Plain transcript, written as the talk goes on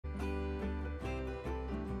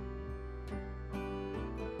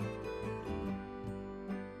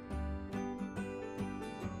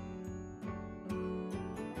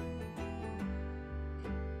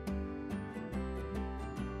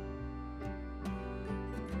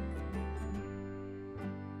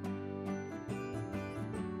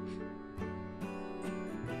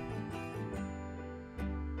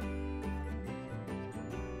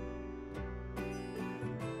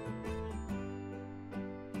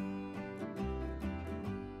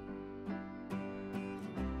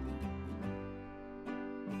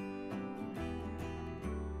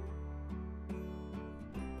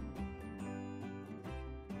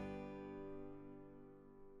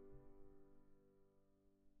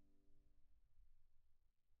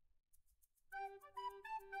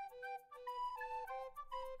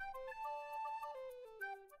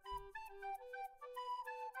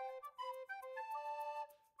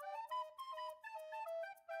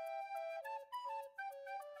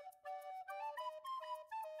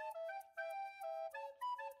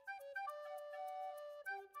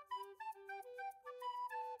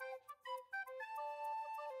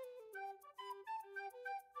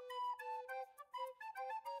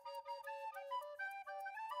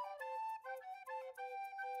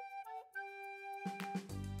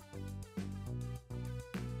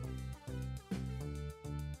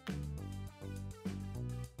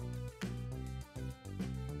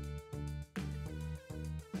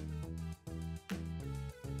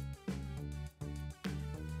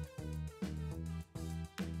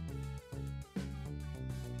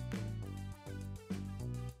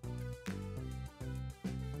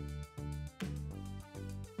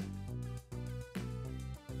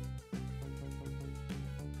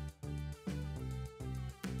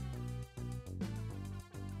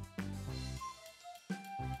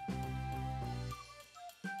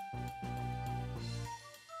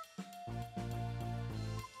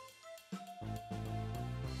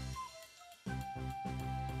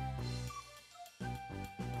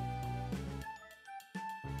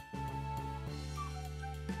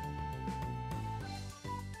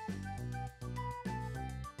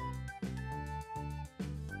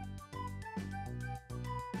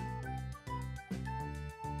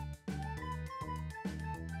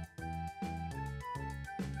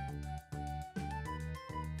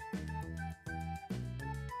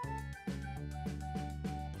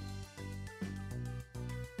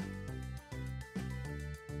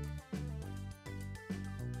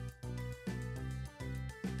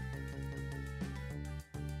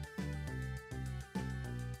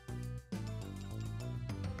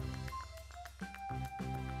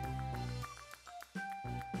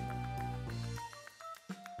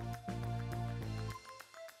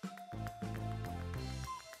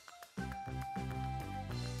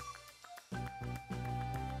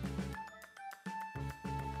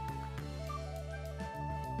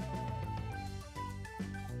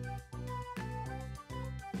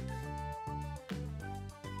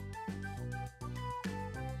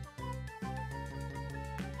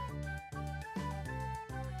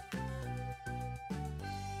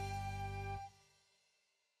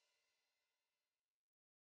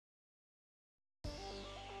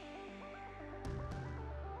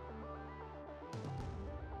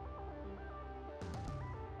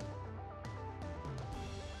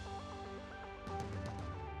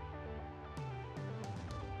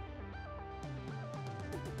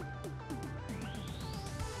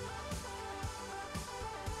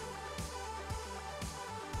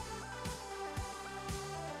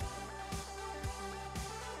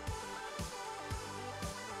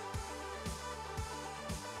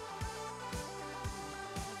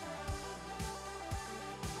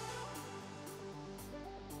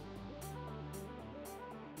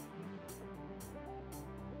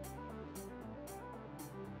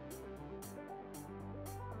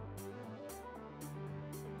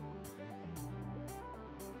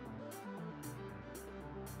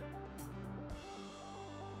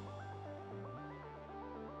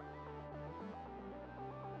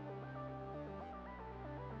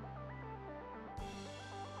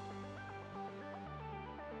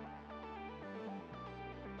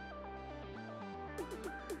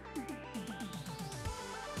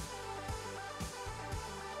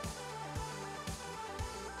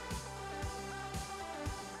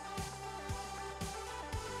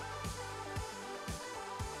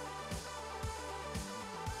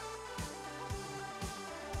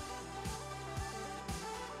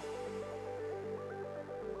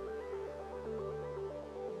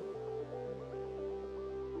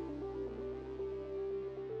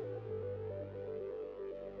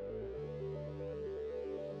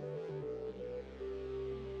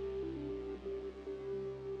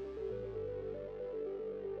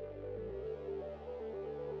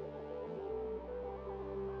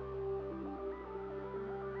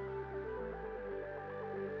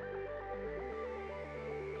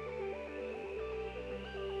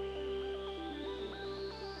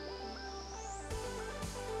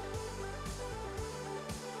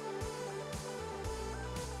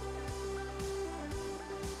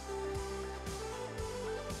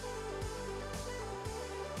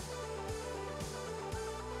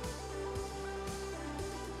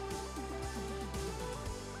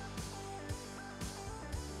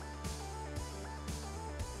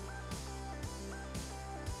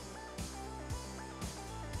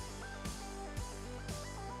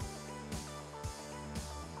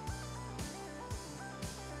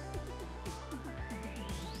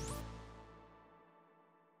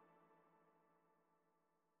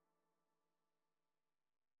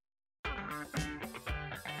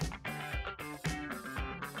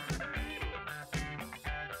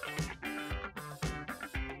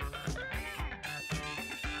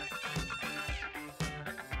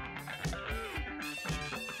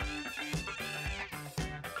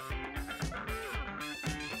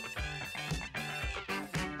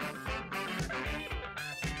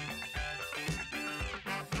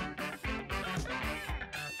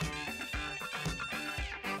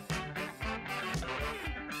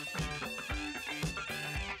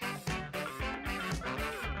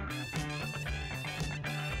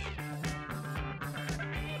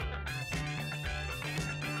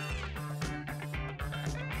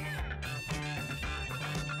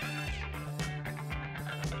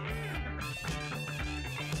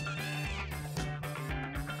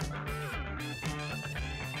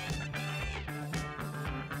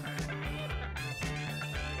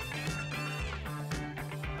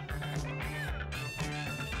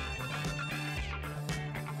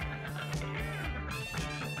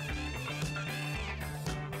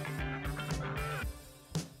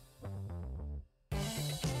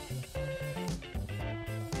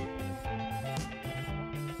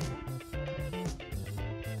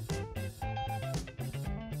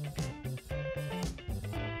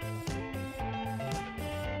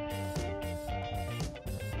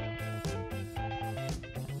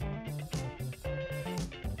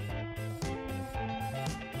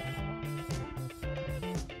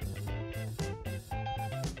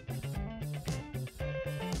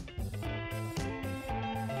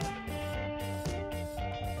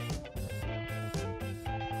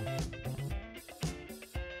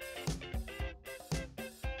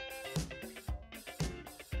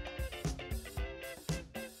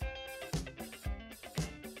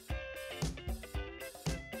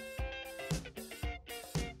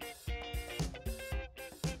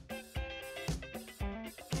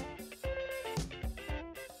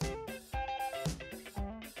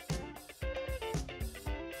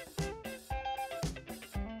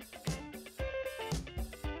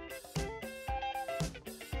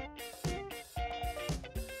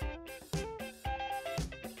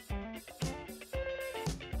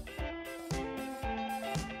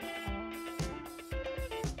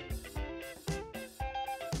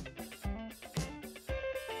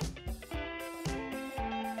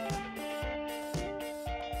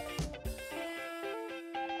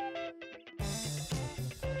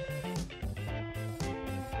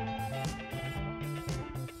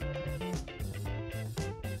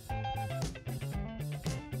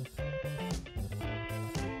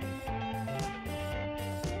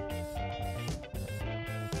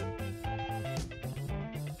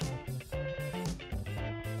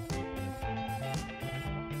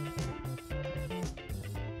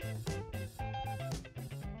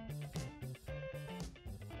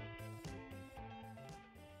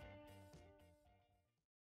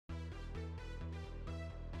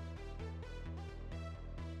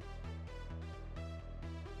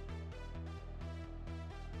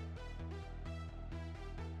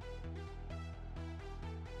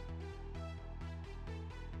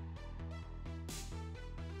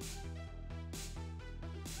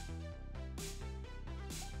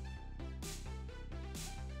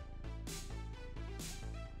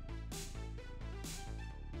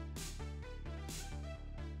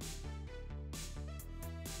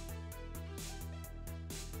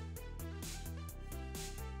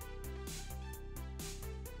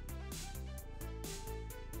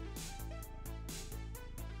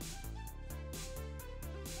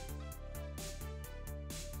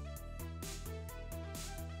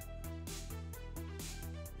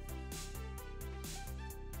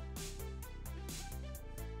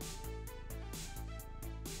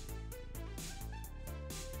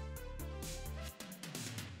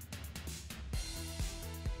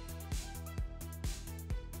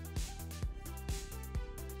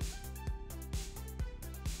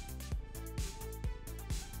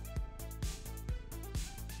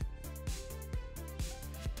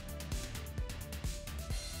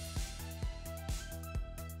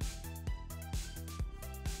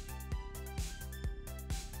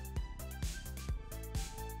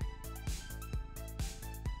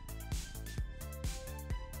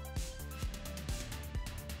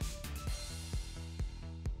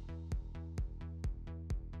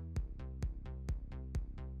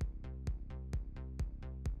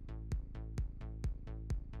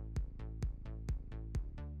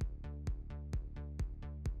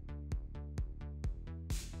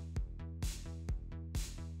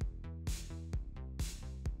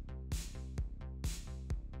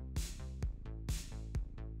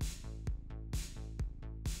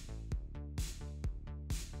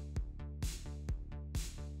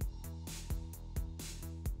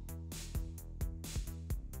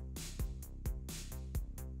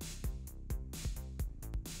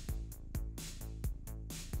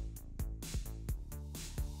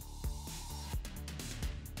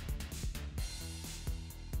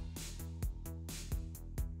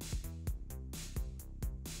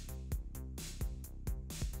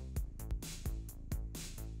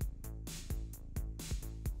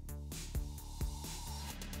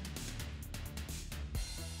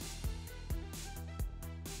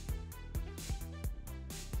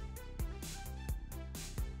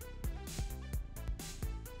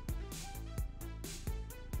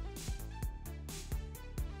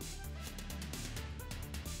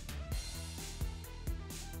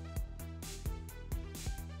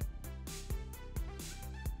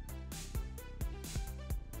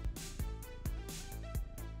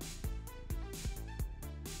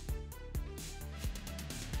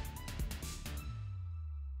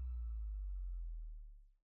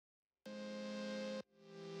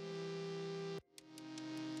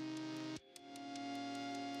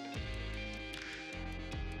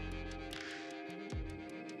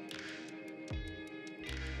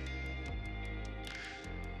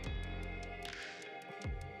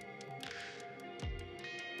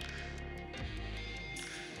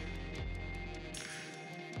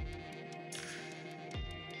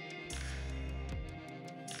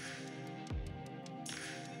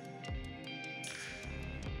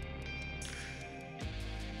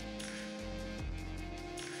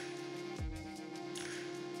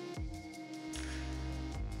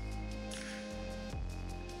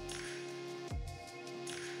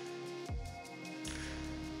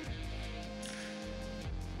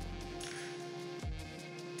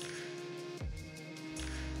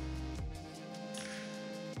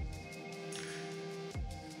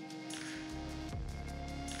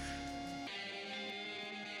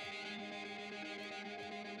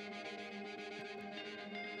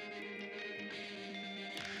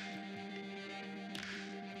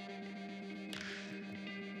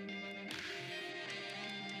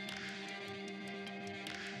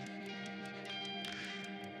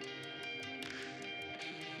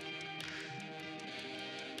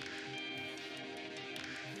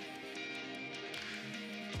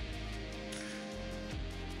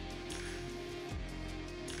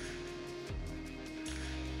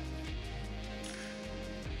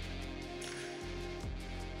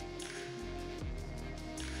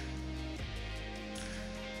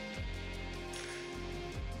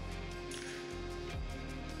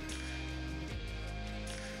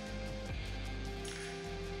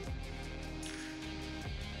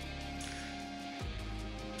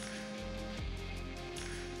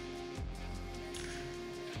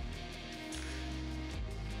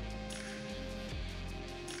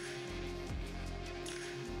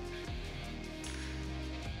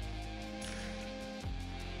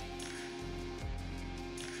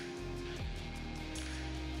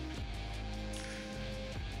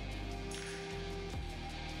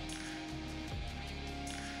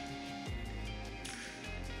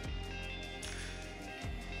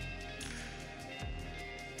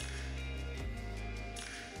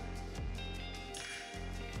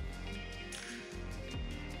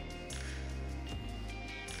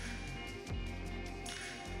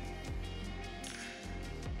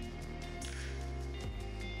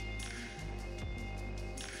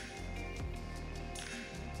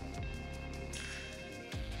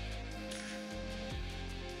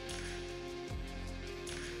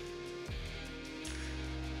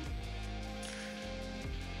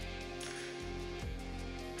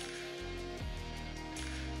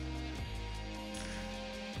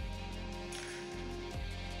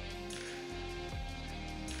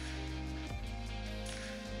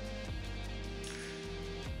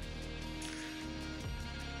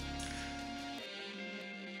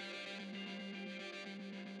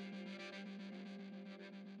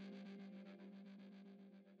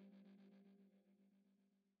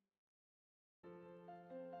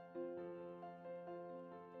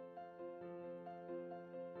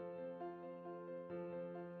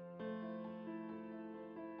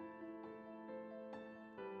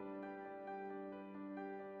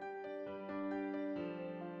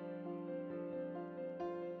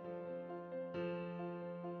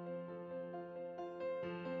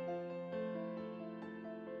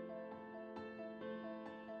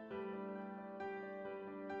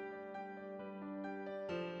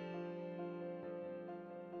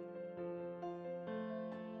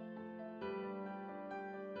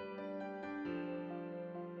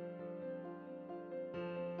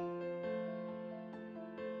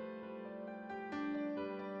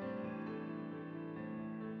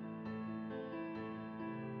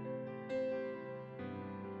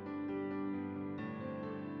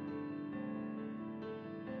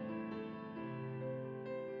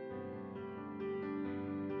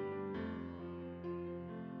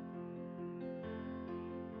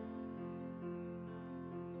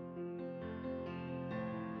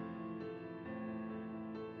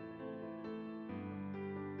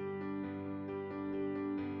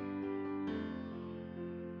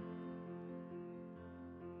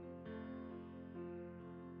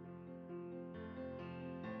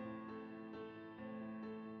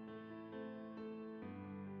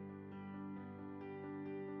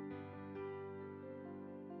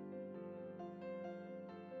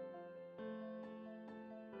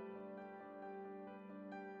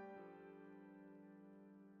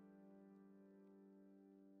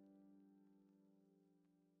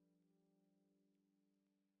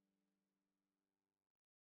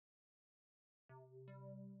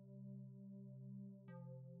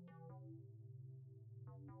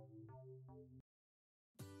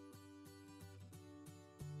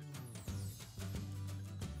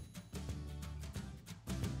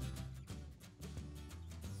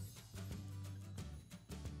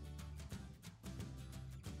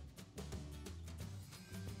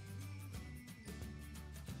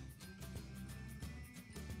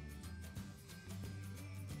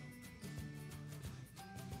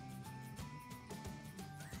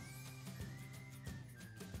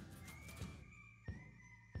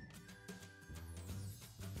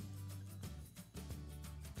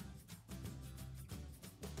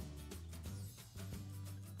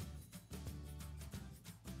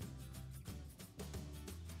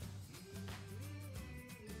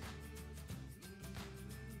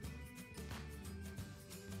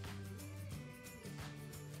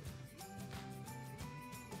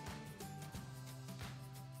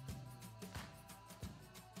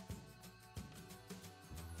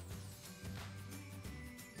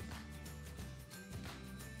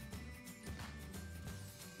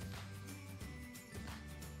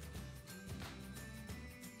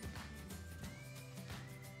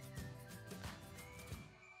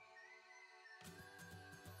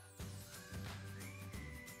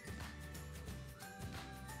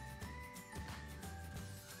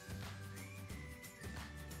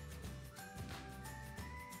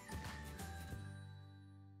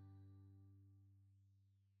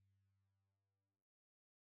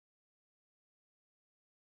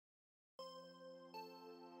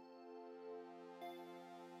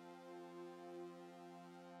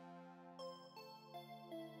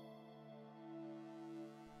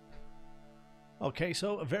Okay,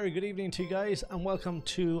 so a very good evening to you guys and welcome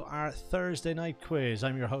to our Thursday night quiz.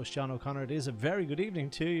 I'm your host John O'Connor. It is a very good evening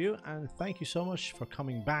to you and thank you so much for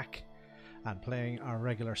coming back and playing our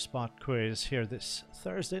regular spot quiz here this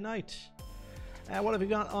Thursday night. What have we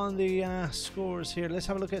got on the scores here? Let's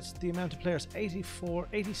have a look at the amount of players. 84,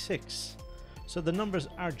 86. So the numbers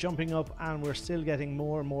are jumping up and we're still getting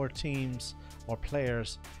more and more teams or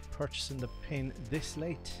players purchasing the pin this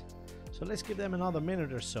late. So let's give them another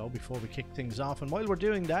minute or so before we kick things off. And while we're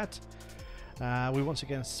doing that, we once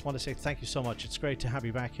again want to say thank you so much. It's great to have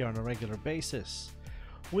you back here on a regular basis.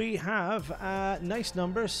 We have nice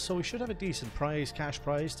numbers, so we should have a decent prize, cash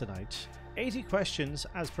prize tonight. 80 questions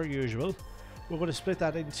as per usual. We're going to split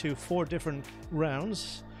that into 4 different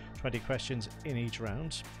rounds, 20 questions in each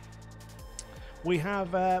round. We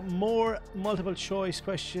have more multiple choice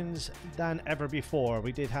questions than ever before.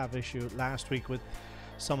 We did have issue last week with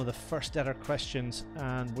some of the first letter questions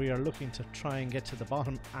and we are looking to try and get to the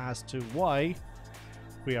bottom as to why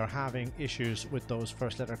we are having issues with those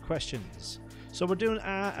first letter questions. So we're doing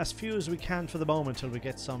as few as we can for the moment till we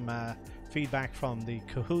get some feedback from the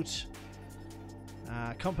Kahoot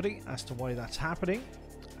company as to why that's happening.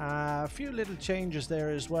 A few little changes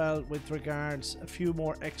there as well with regards a few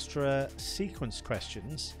more extra sequence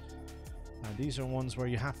questions. These are ones where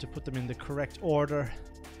you have to put them in the correct order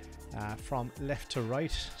from left to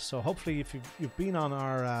right. So hopefully if you've been on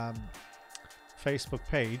our Facebook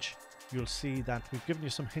page, you'll see that we've given you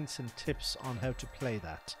some hints and tips on how to play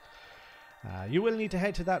that. You will need to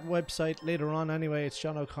head to that website later on anyway. It's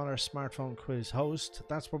John O'Connor Smartphone Quiz Host.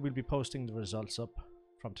 That's where we'll be posting the results up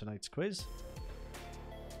from tonight's quiz.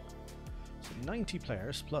 So 90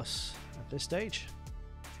 players plus at this stage,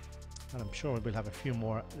 and I'm sure we'll have a few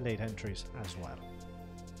more late entries as well.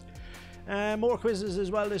 More quizzes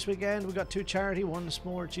as well this weekend. We've got 2 charity, 1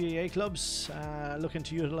 more GAA clubs looking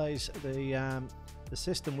to utilise the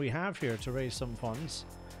system we have here to raise some funds,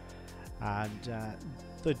 and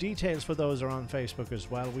the details for those are on Facebook as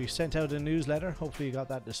well. We sent out a newsletter, hopefully you got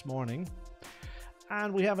that this morning,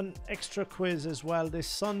 and we have an extra quiz as well this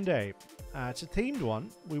Sunday. It's a themed one.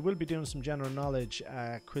 We will be doing some general knowledge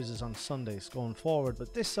quizzes on Sundays going forward,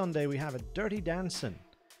 but this Sunday we have a Dirty Dancing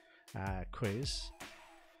quiz.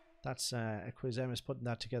 That's a quiz. Emma's putting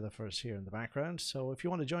that together for us here in the background. So if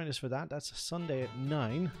you want to join us for that, that's a Sunday at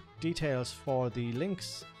 9. Details for the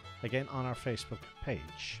links, again, on our Facebook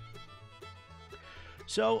page.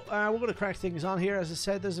 So we're going to crack things on here. As I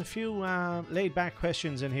said, there's a few laid-back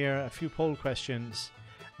questions in here, a few poll questions,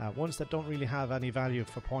 ones that don't really have any value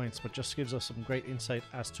for points, but just gives us some great insight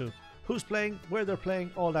as to who's playing, where they're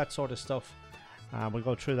playing, all that sort of stuff. We'll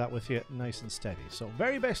go through that with you nice and steady. So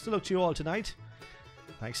very best of luck to you all tonight.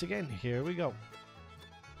 Thanks again. Here we go.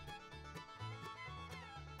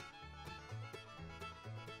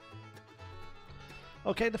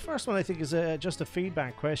 Okay, the first one I think is just a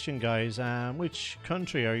feedback question, guys. Which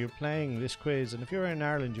country are you playing this quiz? And if you're in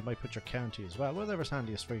Ireland, you might put your county as well. Whatever's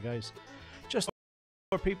handiest for you guys. Just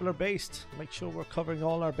where people are based. Make sure we're covering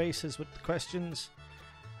all our bases with the questions.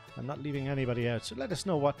 I'm not leaving anybody out, so let us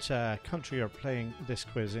know what country you're playing this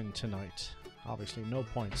quiz in tonight. Obviously no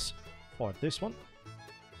points for this one.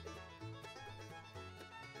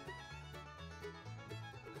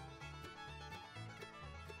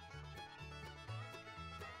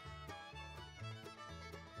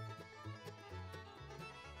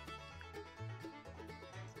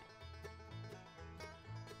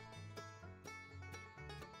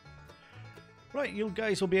 Right, you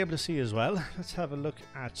guys will be able to see as well. Let's have a look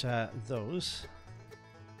at those.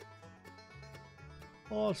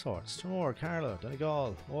 All sorts. Tramore, Carlow,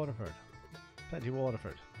 Donegal, Waterford, plenty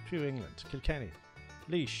Waterford, few England, Kilkenny,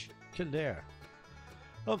 Laois, Kildare.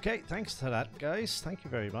 Okay, thanks to that, guys. Thank you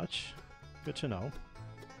very much. Good to know.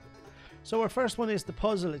 So our first one is the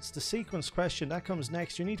puzzle. It's the sequence question. That comes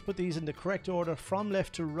next. You need to put these in the correct order from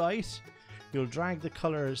left to right. You'll drag the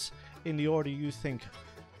colours in the order you think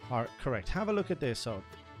are correct. Have a look at this. So,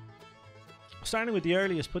 starting with the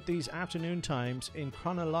earliest, put these afternoon times in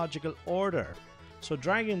chronological order. So,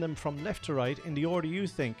 dragging them from left to right in the order you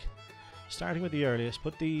think. Starting with the earliest,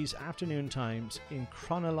 put these afternoon times in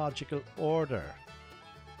chronological order.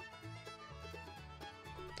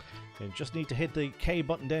 You just need to hit the K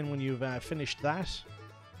button then when you've finished that.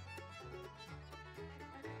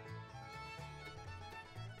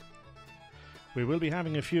 We will be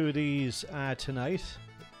having a few of these tonight.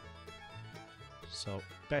 So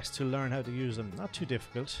best to learn how to use them. Not too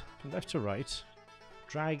difficult. From left to right,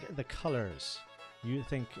 drag the colours you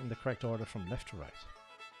think in the correct order from left to right.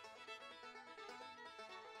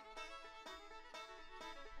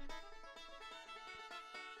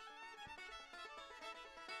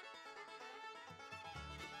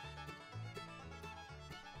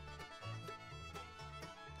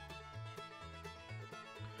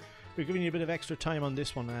 We're giving you a bit of extra time on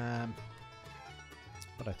this one.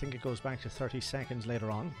 But I think it goes back to 30 seconds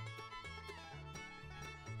later on.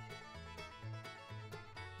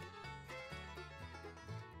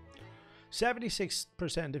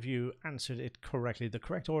 %76% of you answered it correctly. The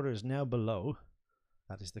correct order is now below.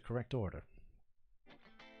 That is the correct order.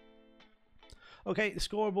 Okay, the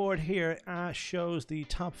scoreboard here shows the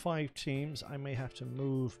top 5 teams. I may have to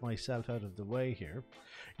move myself out of the way here.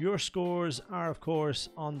 Your scores are, of course,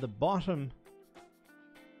 on the bottom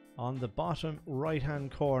right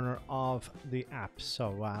hand corner of the app,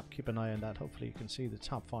 so keep an eye on that. Hopefully you can see the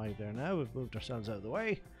top 5 there now. We've moved ourselves out of the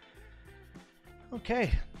way.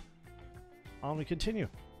 Okay, on we continue.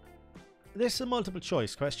 This is a multiple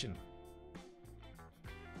choice question.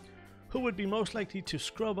 Who would be most likely to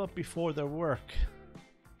scrub up before their work?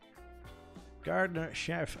 Gardener,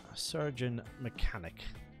 chef, surgeon, mechanic.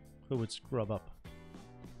 Who would scrub up?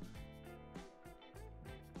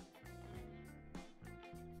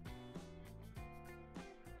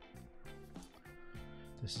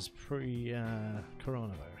 This is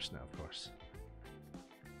pre-coronavirus now, of course.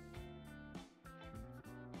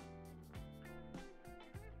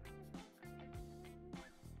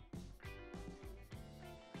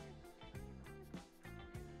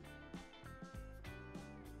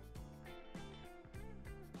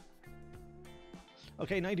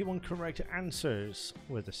 Okay, 91 correct answers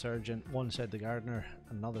with the surgeon. One said the gardener,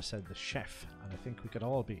 another said the chef, and I think we could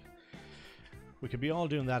be all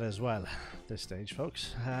doing that as well at this stage,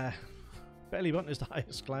 folks. Belly button is the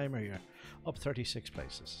highest climber here, up 36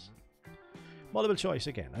 places. Multiple choice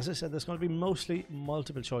again. As I said, there's going to be mostly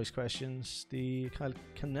multiple choice questions. The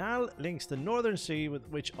canal links the Northern Sea with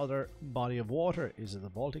which other body of water? Is it the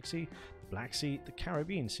Baltic Sea, the Black Sea, the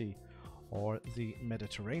Caribbean Sea, or the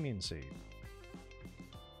Mediterranean Sea?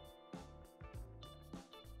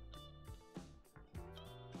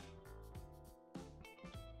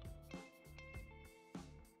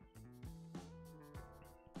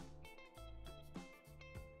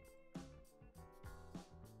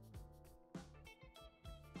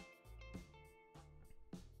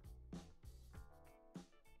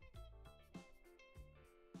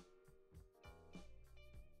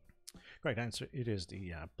 Correct answer, it is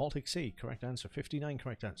the Baltic Sea. Correct answer, 59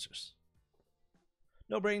 correct answers.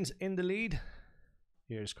 No brains in the lead.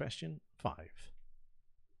 Here's question 5.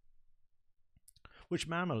 Which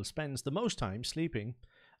mammal spends the most time sleeping,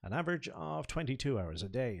 an average of 22 hours a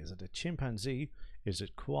day? Is it a chimpanzee, is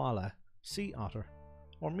it koala, sea otter,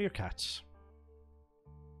 or meerkats?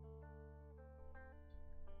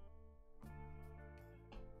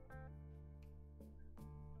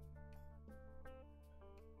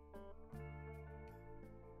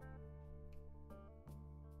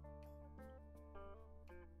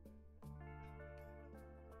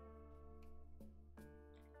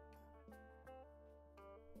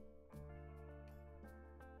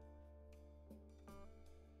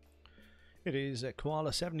 It is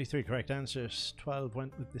Koala 73 correct answers. 12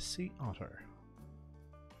 went with the sea otter.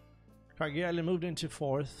 Cargill Island moved into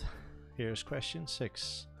 4th. Here's question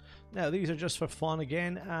 6. Now these are just for fun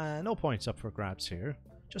again. No points up for grabs here.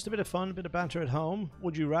 Just a bit of fun, a bit of banter at home.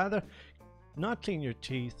 Would you rather not clean your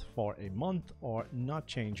teeth for a month or not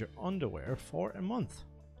change your underwear for a month?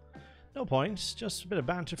 No points, just a bit of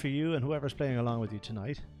banter for you and whoever's playing along with you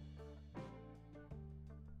tonight.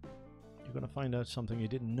 You're going to find out something you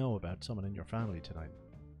didn't know about someone in your family tonight.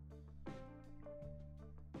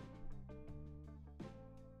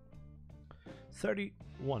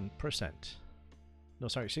 No,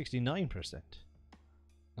 sorry, 69%.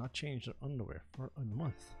 Not change their underwear for a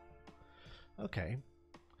month. Okay.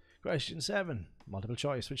 Question 7. Multiple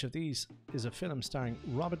choice. Which of these is a film starring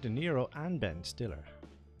Robert De Niro and Ben Stiller?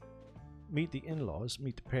 Meet the in-laws,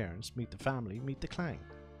 meet the parents, meet the family, meet the clang.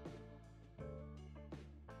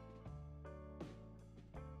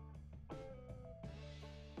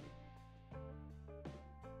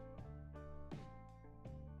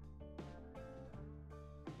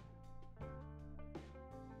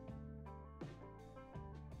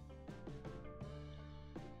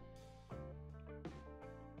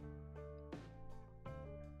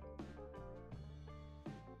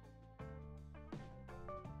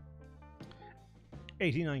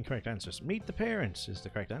 $89 correct answers. Meet the parents is the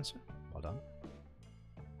correct answer. Well done.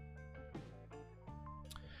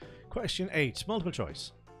 Question 8. Multiple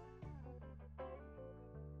choice.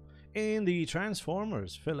 In the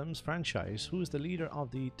Transformers films franchise, who is the leader of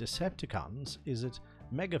the Decepticons? Is it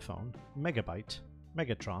Megaphone, Megabyte,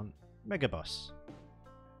 Megatron, Megabus?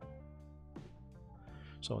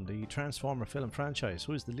 So in the Transformer film franchise,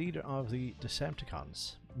 who is the leader of the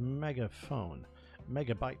Decepticons? Megaphone,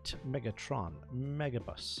 Megabyte, Megatron,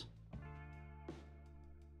 Megabus.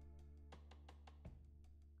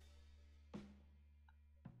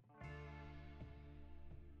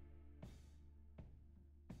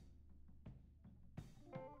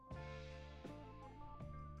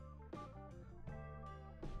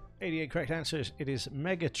 $88 correct answers. It is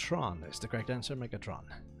Megatron. It's the correct answer, Megatron.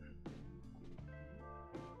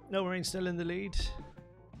 No Marine still in the lead.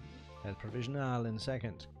 El Provisional in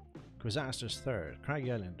second. Quizasters third.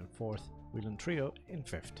 Craggy Island in fourth. Whelan Trio in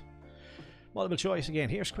fifth. Multiple choice again.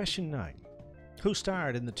 Here's question 9. Who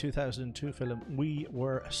starred in the 2002 film We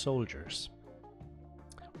Were Soldiers?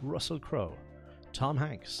 Russell Crowe, Tom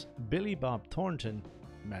Hanks, Billy Bob Thornton,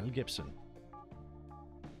 Mel Gibson.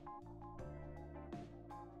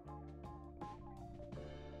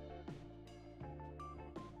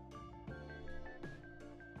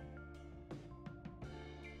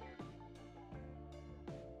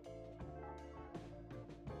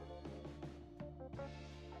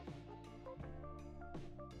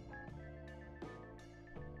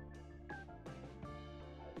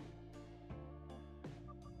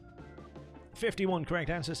 $51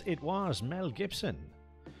 correct answers. It was Mel Gibson.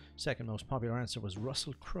 Second most popular answer was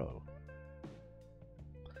Russell Crowe.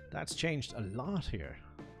 That's changed a lot here.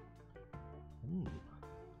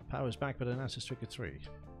 Power's back with an answer strict at 3.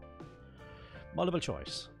 Multiple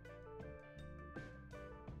choice.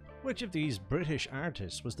 Which of these British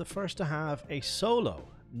artists was the first to have a solo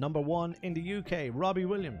 #1 in the UK? Robbie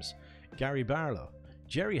Williams, Gary Barlow,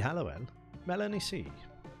 Jerry Halliwell, Melanie C.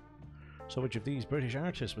 So which of these British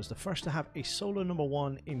artists was the first to have a solo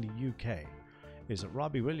 #1 in the UK? Is it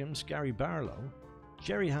Robbie Williams, Gary Barlow,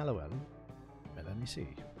 Jerry Halliwell, Melanie C?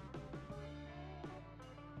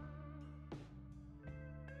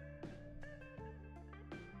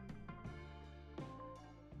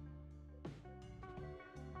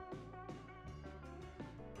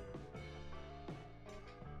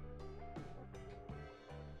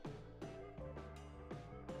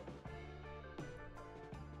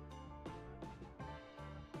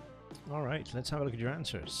 Alright, let's have a look at your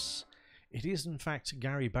answers. It is in fact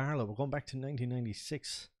Gary Barlow. We're going back to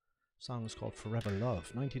 1996. The song is called Forever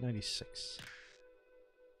Love, 1996.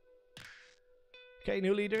 Okay,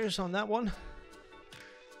 new leaders on that one.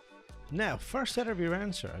 Now, first letter of your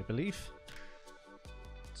answer, I believe.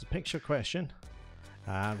 It's a picture question.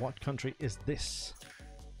 And what country is this?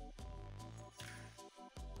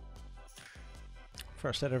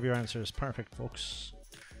 First letter of your answer is perfect, folks.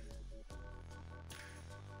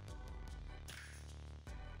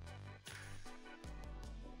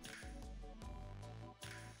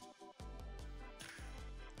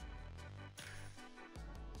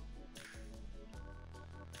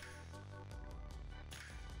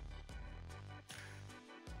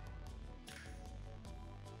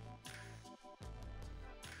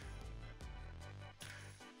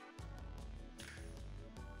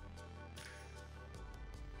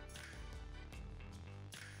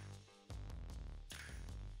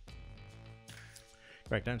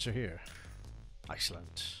 Correct answer here.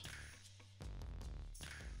 Iceland.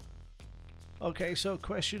 Okay, so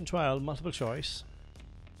question 12, multiple choice.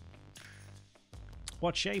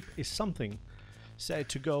 What shape is something said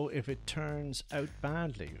to go if it turns out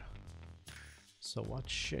badly? So what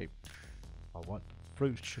shape, or what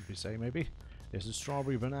fruit should we say maybe? Is it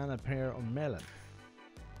strawberry, banana, pear or melon?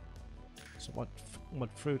 So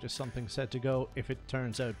what fruit is something said to go if it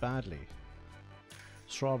turns out badly?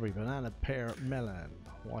 Strawberry, banana, pear, melon.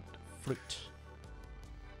 What fruit?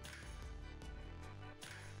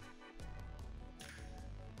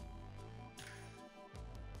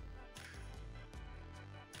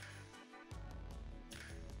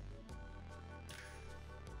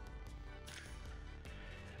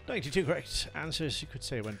 "92 correct answers. You could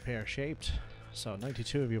say when pear-shaped. So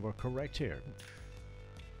 92 of you were correct here.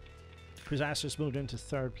 Quizasters moved into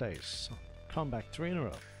third place. Comeback 3 in a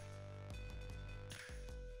row.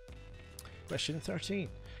 Question 13.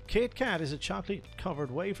 Kit Kat is a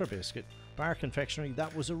chocolate-covered wafer biscuit bar confectionery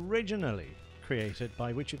that was originally created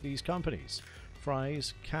by which of these companies?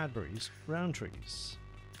 Fry's, Cadbury's, Rowntree's.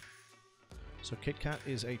 So Kit Kat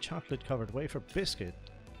is a chocolate-covered wafer biscuit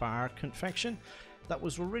bar confection that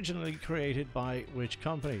was originally created by which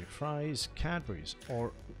company? Fry's, Cadbury's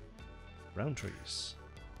or Rowntree's?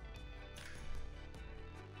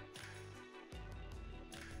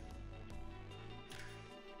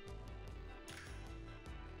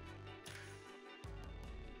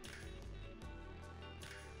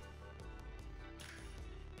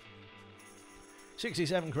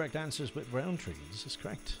 "67 correct answers with Rowntree's is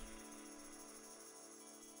correct.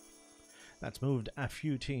 That's moved a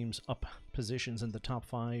few teams up positions in the top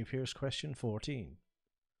 5. Here's question 14.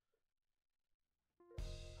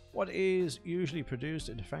 What is usually produced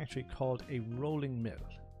in a factory called a rolling mill?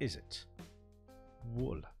 Is it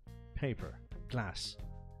wool, paper, glass,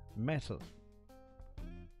 metal?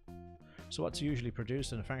 So what's usually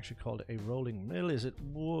produced in a factory called a rolling mill? Is it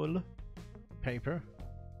wool, paper,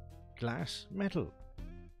 glass, metal?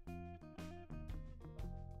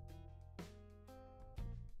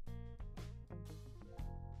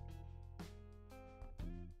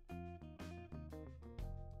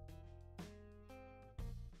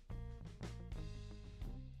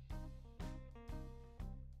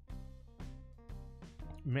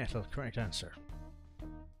 Metal, correct answer.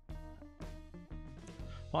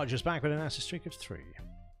 Rogers back with an answer streak of 3.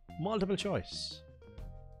 Multiple choice.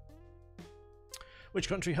 Which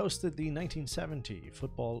country hosted the 1970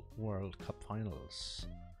 Football World Cup Finals?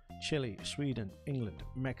 Chile, Sweden, England,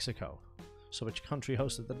 Mexico. So which country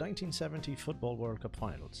hosted the 1970 Football World Cup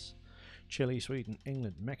Finals? Chile, Sweden,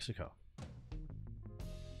 England, Mexico.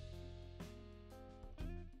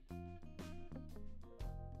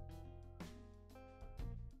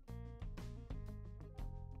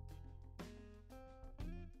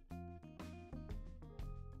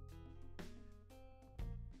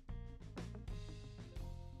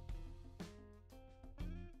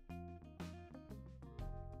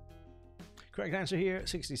 Correct answer here,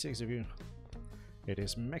 66 of you. It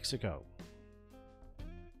is Mexico.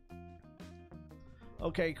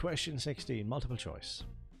 Okay, question 16, multiple choice.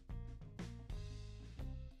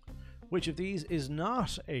 Which of these is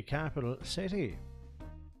not a capital city?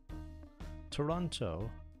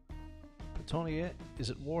 Toronto, Pretoria,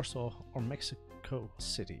 is it Warsaw or Mexico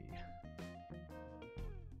City?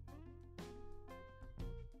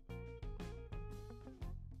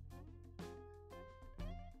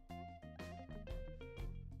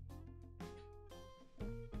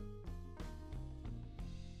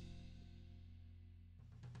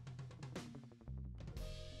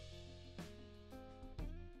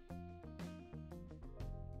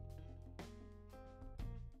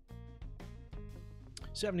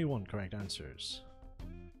 "71 correct answers.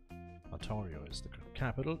 Ontario is the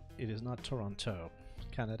capital. It is not Toronto,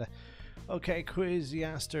 Canada. Okay,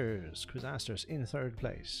 Quizasters in third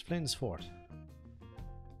place. Flynn's fourth.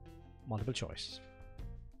 Multiple choice.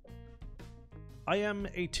 I am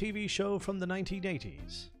a TV show from the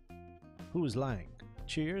 1980s. Who is lying?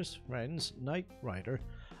 Cheers, Friends, Knight Rider,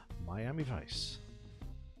 Miami Vice.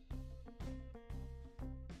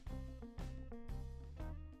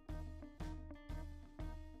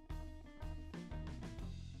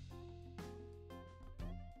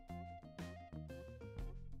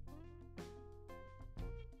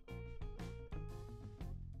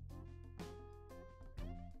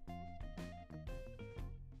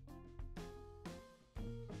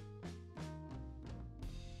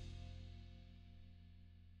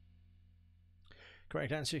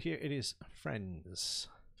 Correct answer here, it is Friends.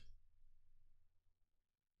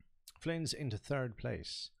 Flynn's into third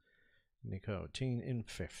place. Nicotine in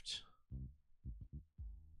fifth.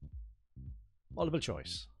 Multiple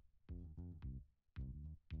choice.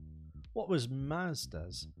 What was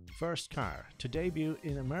Mazda's first car to debut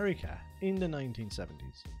in America in the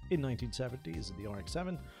 1970s? In 1970, is it the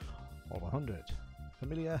RX-7 or 100?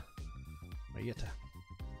 Familia, Marietta.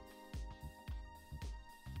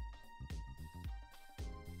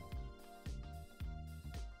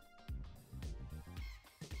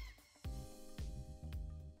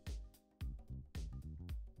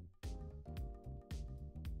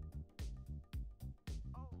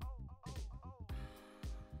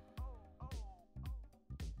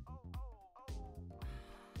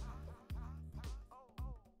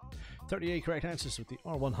 .38 correct answers with the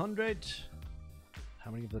R100.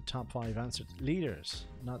 How many of the top 5 answered? Leaders,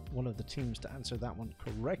 not one of the teams to answer that one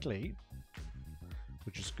correctly,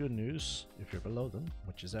 which is good news if you're below them,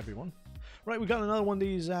 which is everyone. Right, we got another one of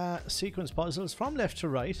these sequence puzzles from left to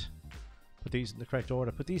right. Put these in the correct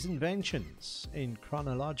order. Put these inventions in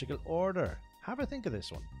chronological order. Have a think of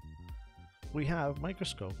this one. We have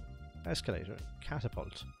microscope, escalator,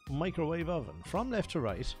 catapult, microwave oven. From left to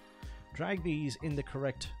right, drag these in the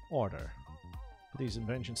correct order. Put these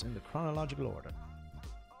inventions in the chronological order.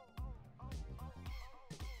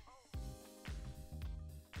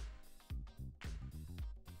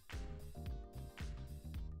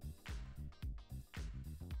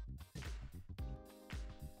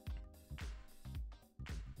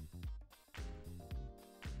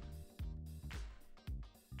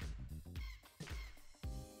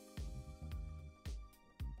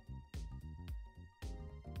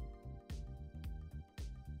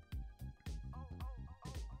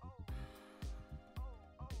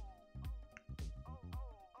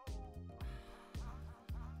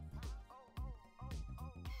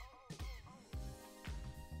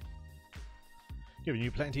 Giving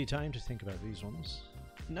you plenty of time to think about these ones.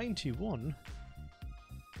 91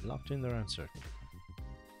 locked in their answer.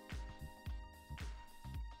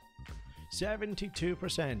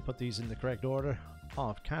 72% put these in the correct order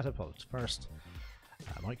of catapult first,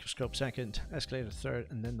 microscope second, escalator third,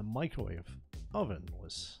 and then the microwave oven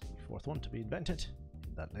was the fourth one to be invented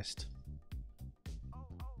in that list.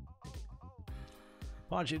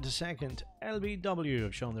 Podge into second. LBW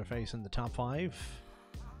have shown their face in the top 5.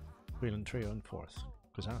 Whelan Trio in fourth.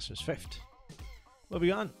 Disaster's fifth.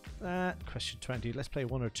 Moving on. Question 20. Let's play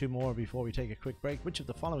one or two more before we take a quick break. Which of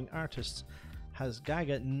the following artists has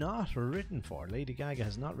Gaga not written for? Lady Gaga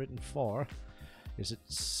has not written for. Is it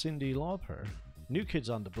Cyndi Lauper, New Kids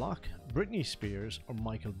on the Block, Britney Spears, or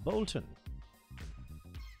Michael Bolton?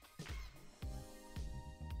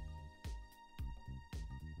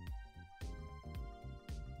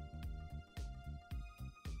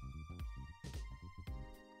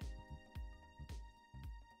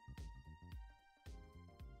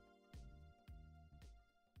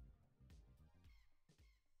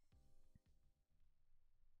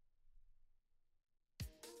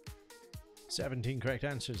 Seventeen correct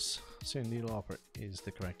answers. Cyndi Lauper is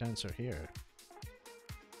the correct answer here.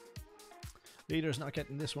 Leader's not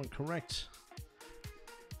getting this one correct.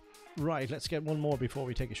 Right, let's get one more before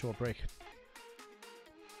we take a short break.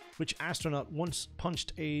 Which astronaut once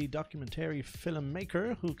punched a documentary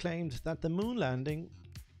filmmaker who claimed that the moon landing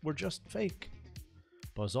were just fake?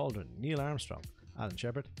 Buzz Aldrin, Neil Armstrong, Alan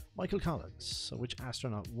Shepard, Michael Collins. So which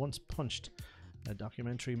astronaut once punched a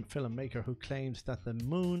documentary filmmaker who claimed that the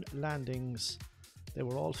moon landings, they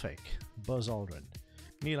were all fake? Buzz Aldrin,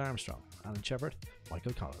 Neil Armstrong, Alan Shepard,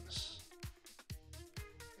 Michael Collins.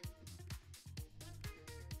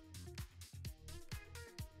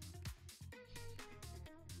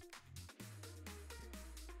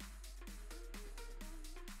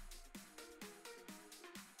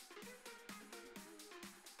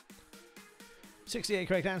 "68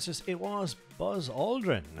 correct answers. It was Buzz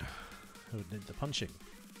Aldrin who did the punching.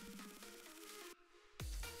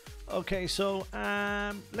 Okay, so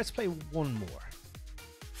let's play one more.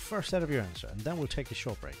 First out of your answer, and then we'll take a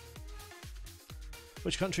short break.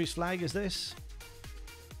 Which country's flag is this?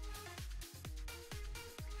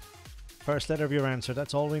 First letter of your answer.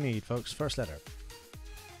 That's all we need, folks. First letter.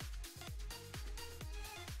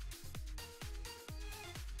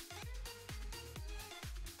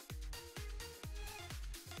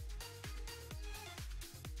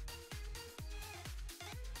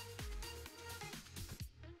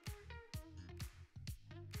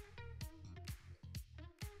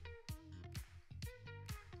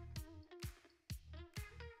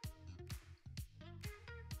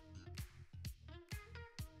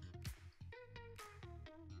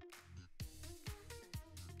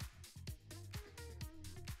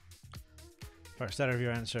 First letter of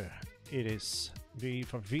your answer. It is V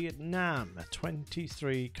for Vietnam.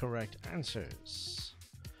 23 correct answers.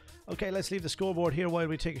 Okay, let's leave the scoreboard here while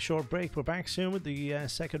we take a short break. We're back soon with the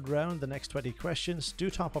second round, the next 20 questions. Do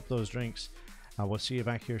top up those drinks, and we'll see you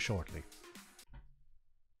back here shortly.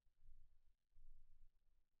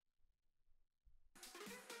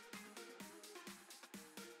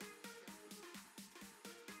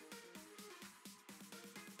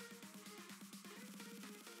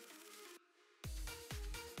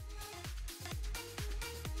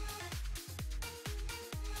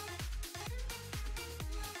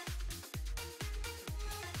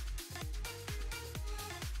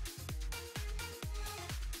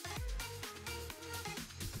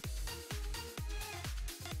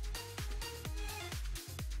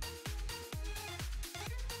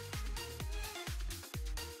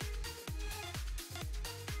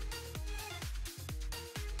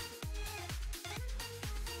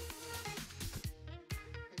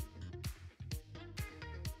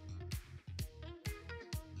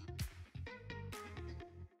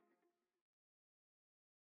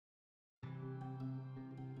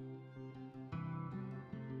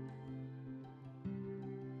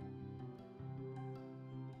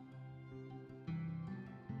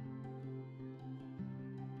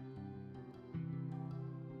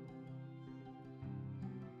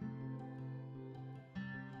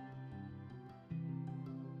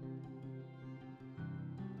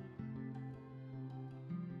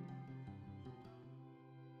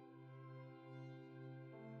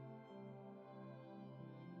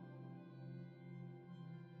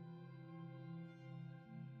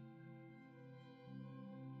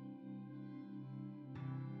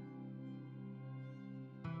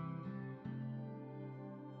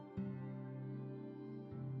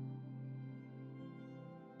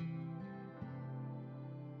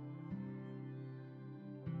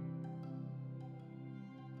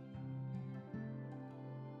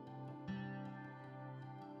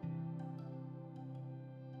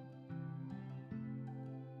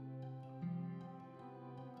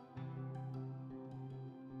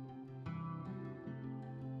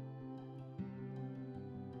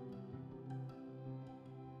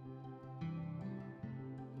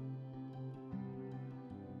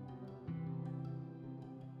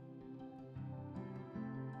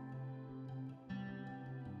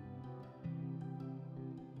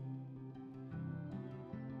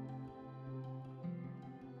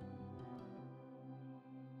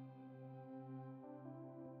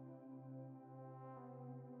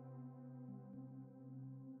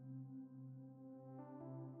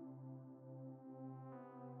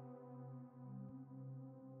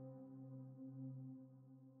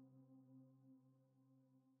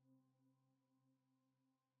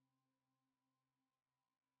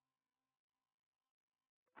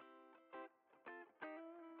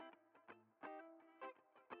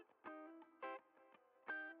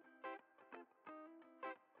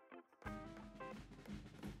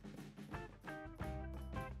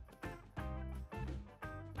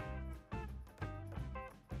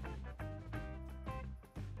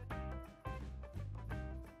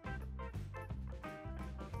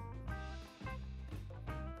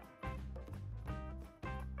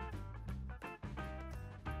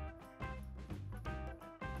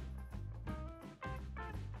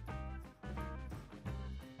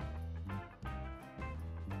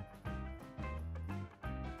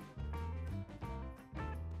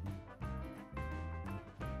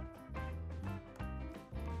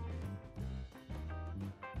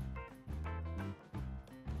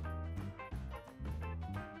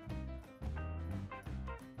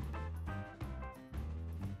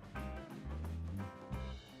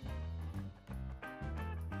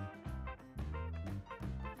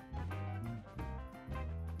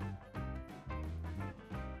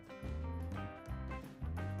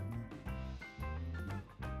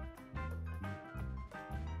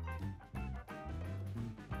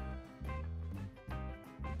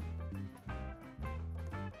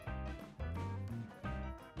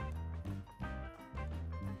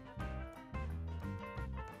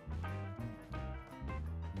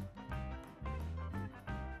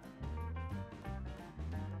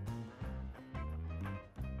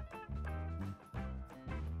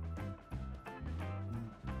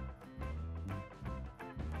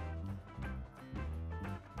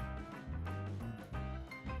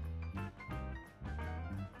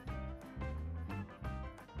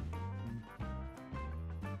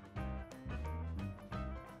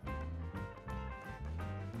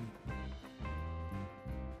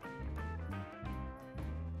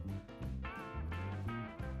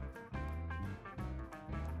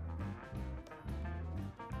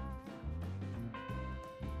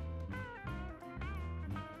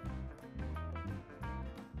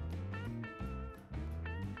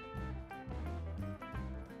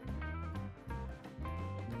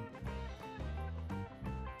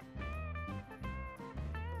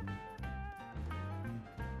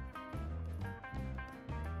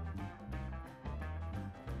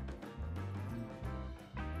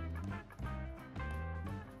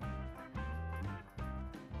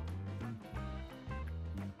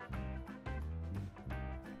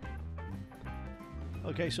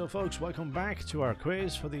 Okay, so folks, welcome back to our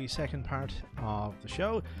quiz for the second part of the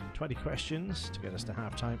show. 20 questions to get us to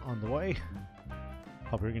halftime on the way.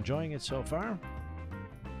 Hope you're enjoying it so far.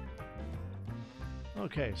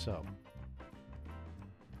 Okay, so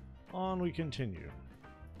on we continue.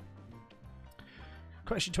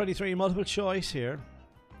 Question 23, multiple choice here.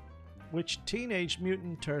 Which Teenage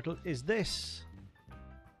Mutant Turtle is this?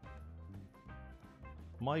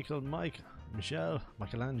 Michael, Mike, Michelle,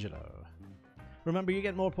 Michelangelo. Remember, you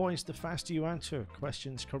get more points the faster you answer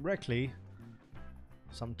questions correctly.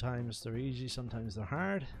 Sometimes they're easy, sometimes they're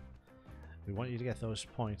hard. We want you to get those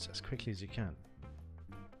points as quickly as you can.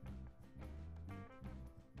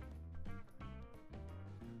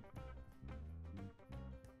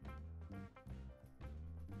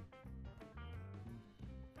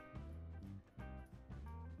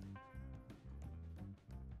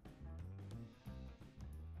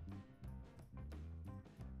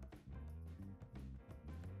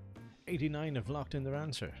 $89 have locked in their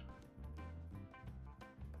answer.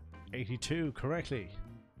 82 correctly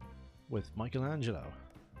with Michelangelo.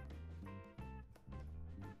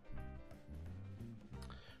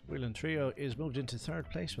 Wheel and Trio is moved into third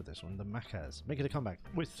place with this one, the Macas, making a comeback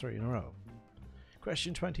with 3 in a row.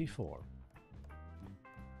 Question 24.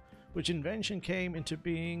 Which invention came into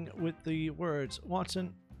being with the words,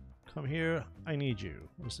 Watson, come here, I need you?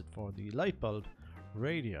 Was it for the light bulb,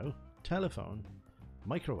 radio, telephone,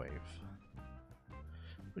 microwave?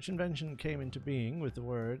 Which invention came into being with the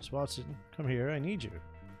words, Watson, come here, I need you?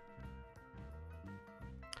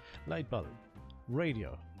 Light bulb,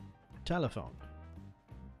 radio, telephone,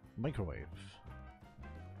 microwave.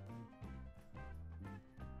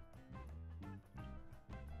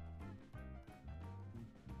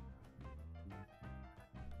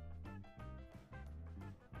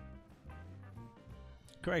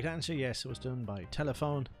 Correct answer, yes, it was done by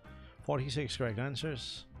telephone. 46 correct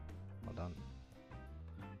answers. Well done.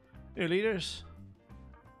 New leaders.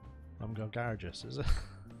 I'm going gorgeous, is it?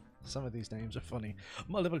 Some of these names are funny.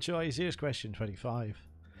 Multiple choice. Here's question 25.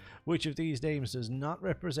 Which of these names does not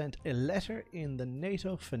represent a letter in the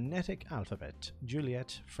NATO phonetic alphabet?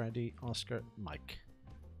 Juliet, Freddie, Oscar, Mike.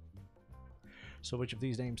 So which of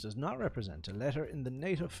these names does not represent a letter in the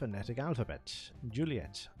NATO phonetic alphabet?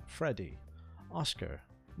 Juliet, Freddie, Oscar,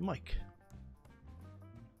 Mike.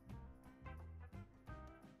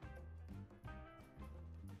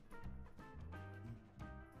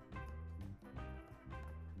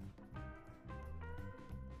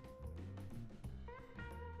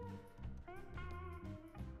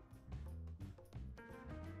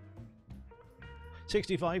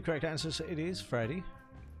 $65 correct answers. It is Freddie.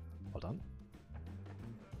 Well done.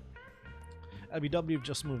 LBW have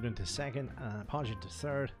just moved into second, Podge into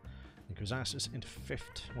third, and Kazastis into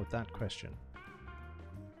fifth with that question.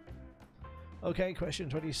 Okay, question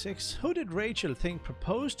 26. Who did Rachel think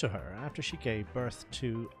proposed to her after she gave birth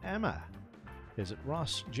to Emma? Is it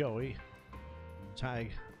Ross, Joey,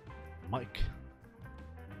 Tag, Mike?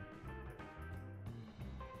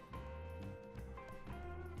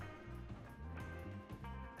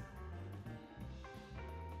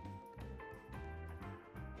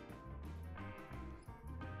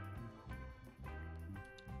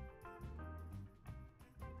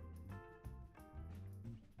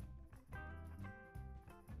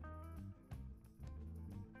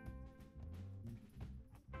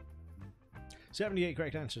 $78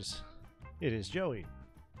 correct answers. It is Joey.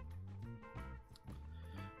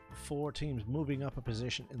 4 teams moving up a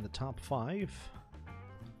position in the top 5.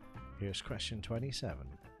 Here's question 27.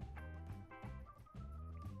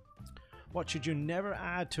 What should you never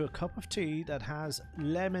add to a cup of tea that has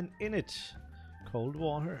lemon in it? Cold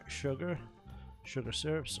water, sugar, sugar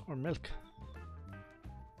syrups, or milk?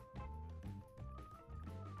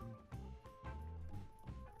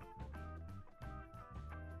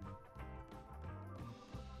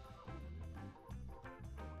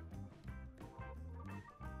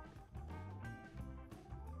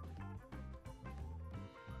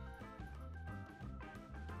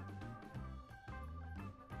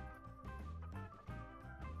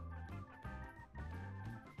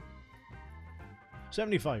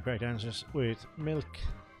 $75 correct answers with milk.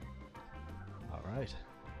 Alright.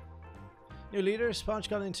 New leaders. Podge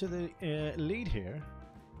got into the lead here.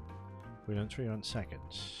 We're on 3 on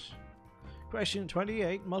seconds. Question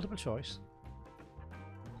 28, multiple choice.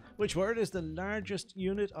 Which word is the largest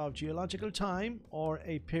unit of geological time or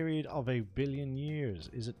a period of 1 billion years?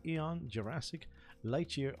 Is it eon, Jurassic,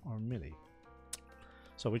 light year, or milli?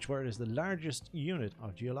 So which word is the largest unit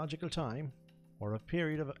of geological time or a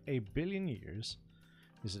period of 1 billion years?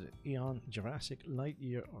 Is it eon, Jurassic, light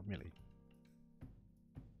year, or milli?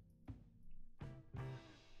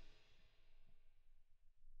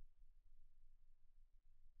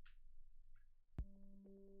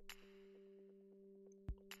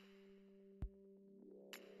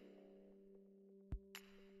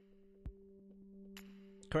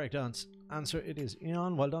 Correct answer, it is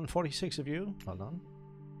Eon. Well done, 46 of you. Well done.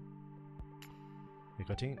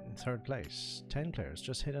 Nicotine in third place. 10 players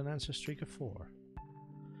just hit an answer streak of 4.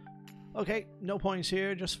 Okay, no points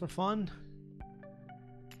here, just for fun.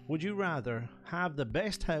 Would you rather have the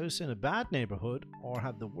best house in a bad neighborhood or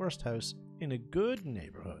have the worst house in a good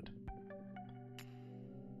neighborhood?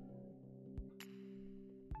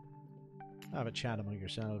 Have a chat among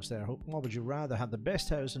yourselves there. What would you rather, have the best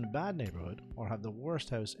house in a bad neighborhood or have the worst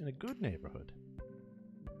house in a good neighborhood?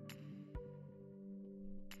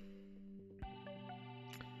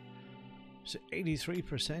 So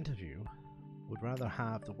 83% of you would rather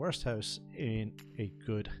have the worst house in a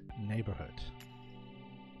good neighborhood.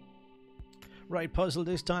 Right puzzle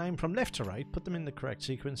this time, from left to right, put them in the correct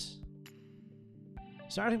sequence.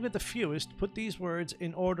 Starting with the fewest, put these words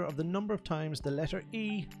in order of the number of times the letter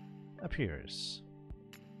E appears.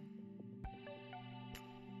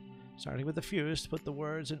 Starting with the fewest, put the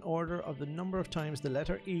words in order of the number of times the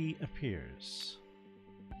letter E appears.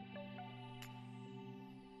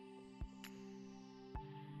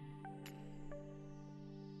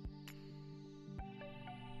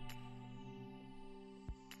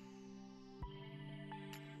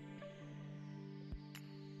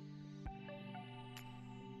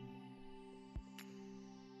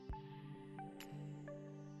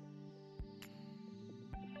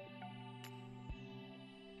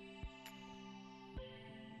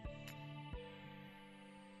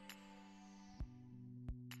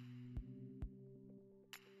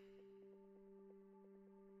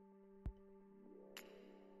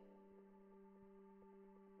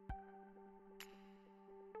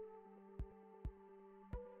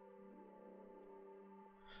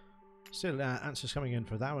 Still answers coming in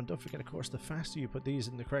for that one. Don't forget, of course, the faster you put these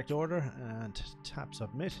in the correct order and tap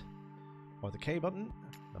submit or the K button,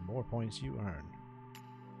 the more points you earn.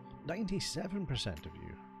 97% of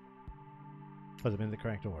you put them in the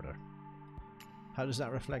correct order. How does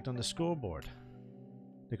that reflect on the scoreboard?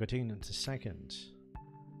 Nicotine into second.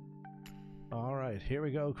 Alright, here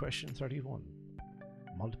we go. Question 31.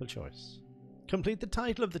 Multiple choice. Complete the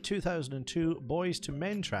title of the 2002 Boys to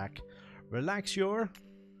Men track, Relax Your...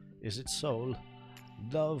 Is it soul,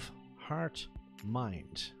 love, heart,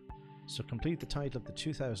 mind? So complete the title of the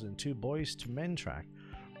 2002 Boys to Men track.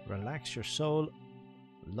 Relax your soul,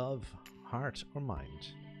 love, heart, or mind?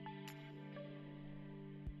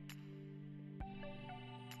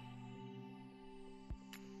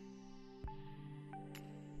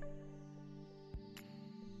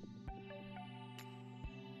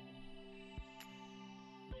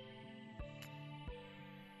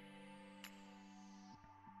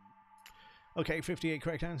 Okay, 58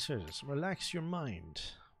 correct answers. Relax Your Mind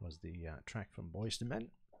was the track from Boys to Men.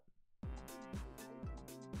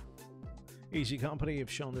 Easy Company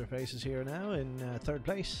have shown their faces here now in third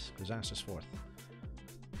place. Disaster's fourth.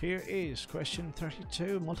 Here is question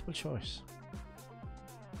 32, multiple choice.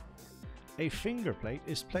 A finger plate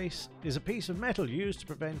is a piece of metal used to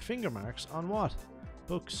prevent finger marks on what?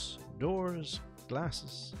 Books, doors,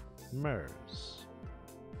 glasses, mirrors.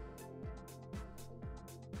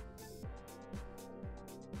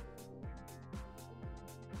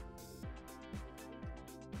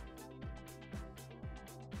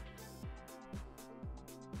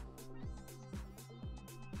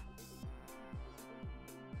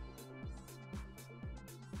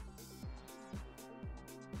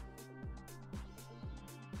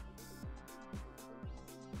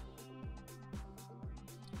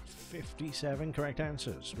 Seven correct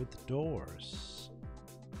answers with doors.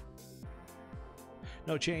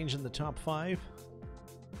 No change in the top 5.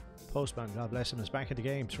 Postman, God bless him, is back in the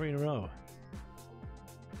game. 3 in a row.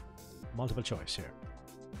 Multiple choice here.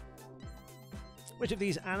 Which of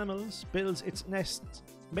these animals builds its nest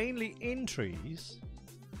mainly in trees?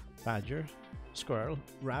 Badger, squirrel,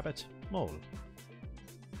 rabbit, mole.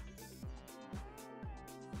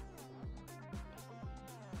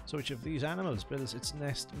 So which of these animals builds its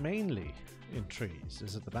nest mainly in trees?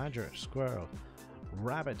 Is it the badger, squirrel,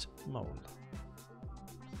 rabbit, mole?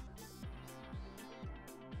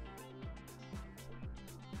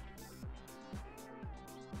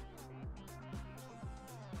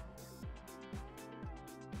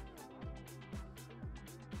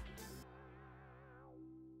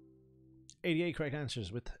 .88 correct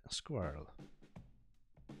answers with squirrel.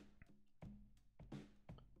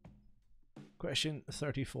 Question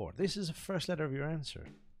 34. This is the first letter of your answer.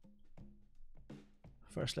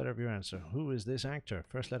 First letter of your answer. Who is this actor?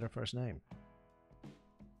 First letter, first name.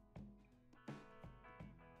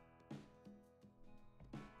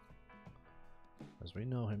 As we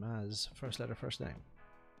know him as first letter, first name.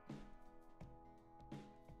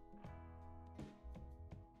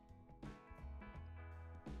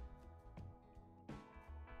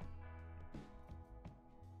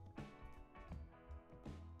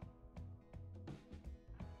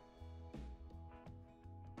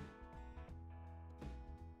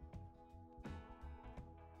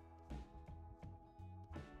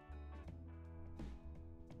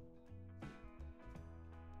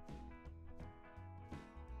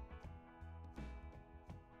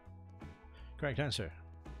 Correct answer.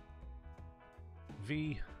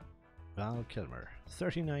 V. Val Kilmer.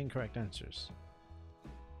 39 correct answers.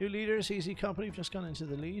 New leaders, Easy Company, have just gone into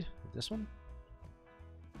the lead with this one.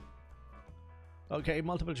 Okay,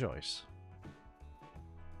 multiple choice.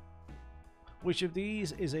 Which of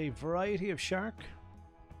these is a variety of shark?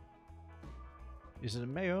 Is it a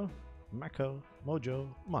Mayo, Mako, Mojo,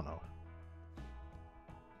 Mono?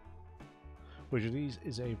 Which of these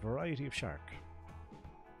is a variety of shark?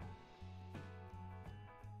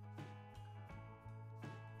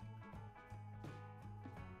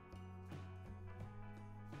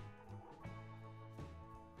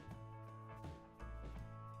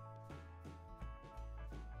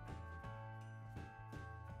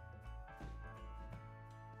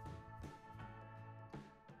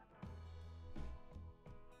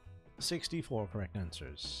 .64 correct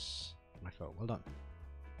answers. Mako, well done.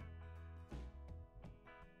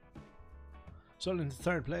 So in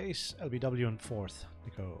third place, LBW in fourth.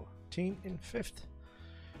 Nico Teen in fifth.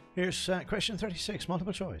 Here's question 36,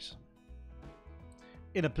 multiple choice.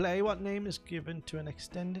 In a play, what name is given to an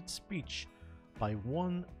extended speech by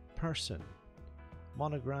one person?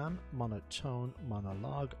 Monogram, monotone,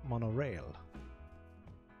 monologue, monorail.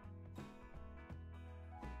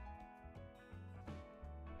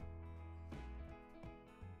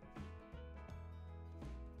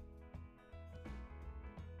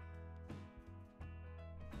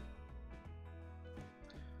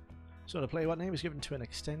 So to play, what name is given to an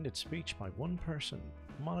extended speech by one person?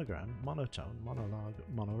 Monogram, monotone, monologue,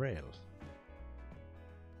 monorail.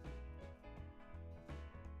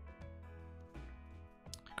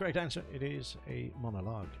 Correct answer, it is a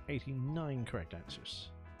monologue. 89 correct answers.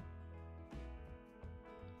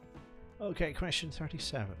 Okay, question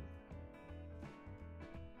 37.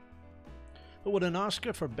 Who won an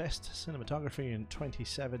Oscar for Best Cinematography in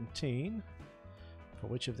 2017? For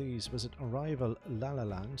which of these was it? Arrival, La La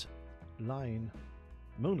Land, Line,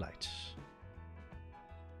 Moonlight?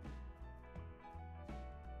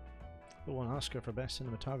 Who won Oscar for Best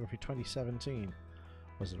Cinematography 2017?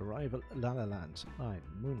 Was it Arrival, La La Land, Line,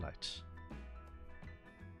 Moonlight?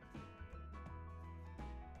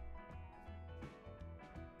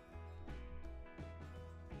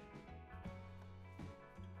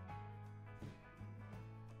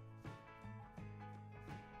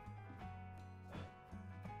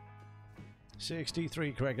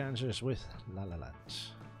 .63 correct answers with La La Land.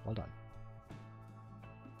 Well done.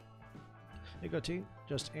 Nicotine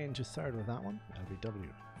just into third with that one. LBW,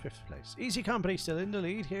 fifth place. Easy Company still in the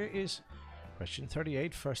lead. Here is question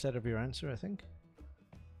 38. First letter of your answer, I think.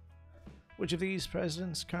 Which of these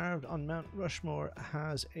presidents carved on Mount Rushmore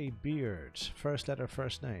has a beard? First letter,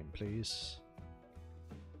 first name, please.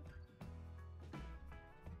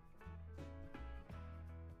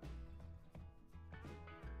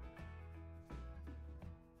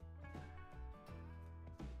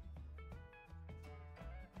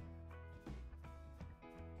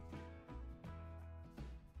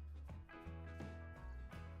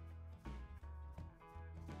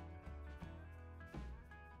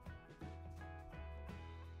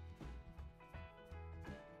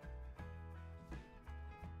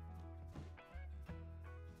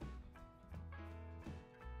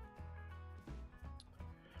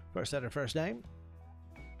 First letter, first name.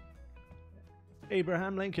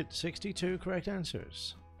 Abraham Lincoln, 62 correct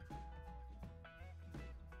answers.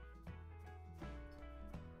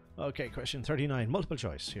 Okay, question 39, multiple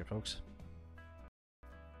choice here, folks.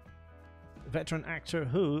 Veteran actor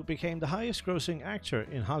who became the highest grossing actor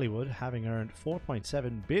in Hollywood, having earned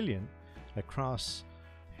 $4.7 billion across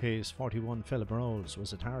his 41 film roles.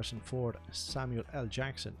 Was it Harrison Ford, Samuel L.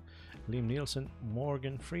 Jackson, Liam Neeson,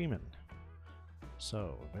 Morgan Freeman?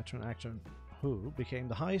 So, veteran actor who became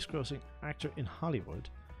the highest grossing actor in Hollywood,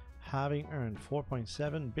 having earned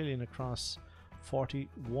 $4.7 billion across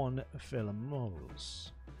 41 film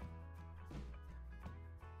roles.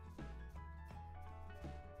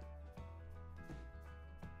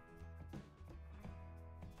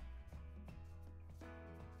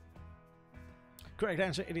 Correct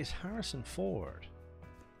answer, it is Harrison Ford.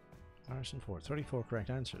 Harrison Ford, 34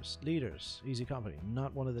 correct answers. Leaders, Easy Company,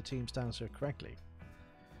 not one of the teams to answer correctly.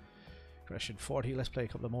 Question 40, let's play a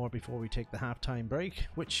couple more before we take the halftime break.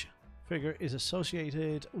 Which figure is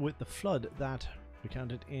associated with the flood that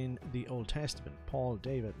recounted in the Old Testament? Paul,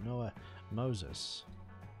 David, Noah, Moses.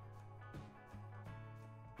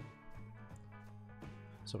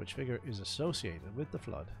 So which figure is associated with the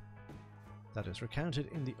flood that is recounted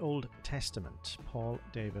in the Old Testament? Paul,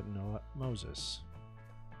 David, Noah, Moses.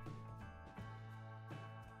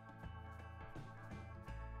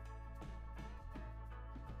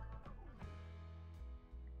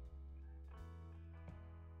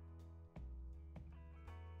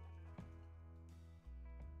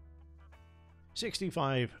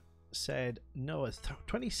 65 said Noah.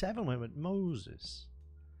 27 went with Moses.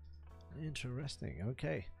 Interesting.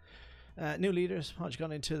 Okay. New leaders. Hodge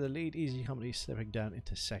gone into the lead. Easy Company slipping down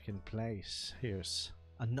into second place. Here's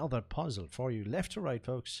another puzzle for you. Left to right,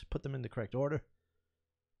 folks. Put them in the correct order.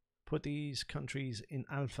 Put these countries in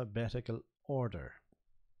alphabetical order.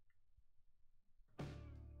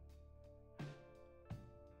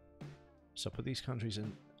 So put these countries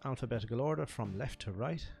in alphabetical order from left to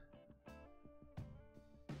right.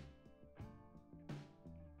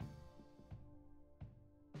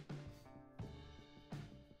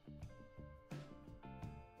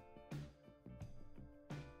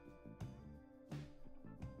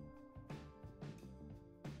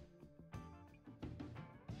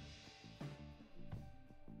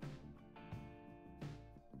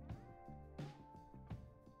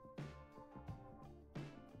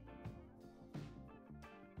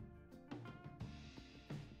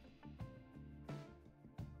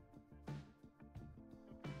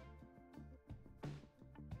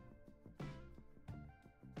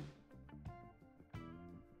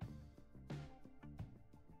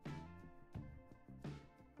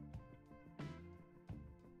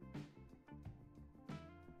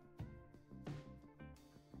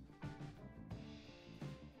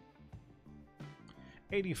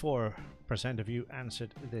 .84% of you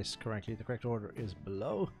answered this correctly. The correct order is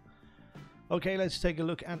below. Okay, let's take a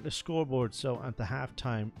look at the scoreboard. So at the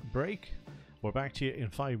halftime break, we're back to you in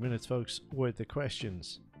 5 minutes, folks, with the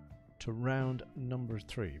questions to round number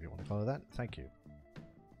 3. If you want to follow that, thank you.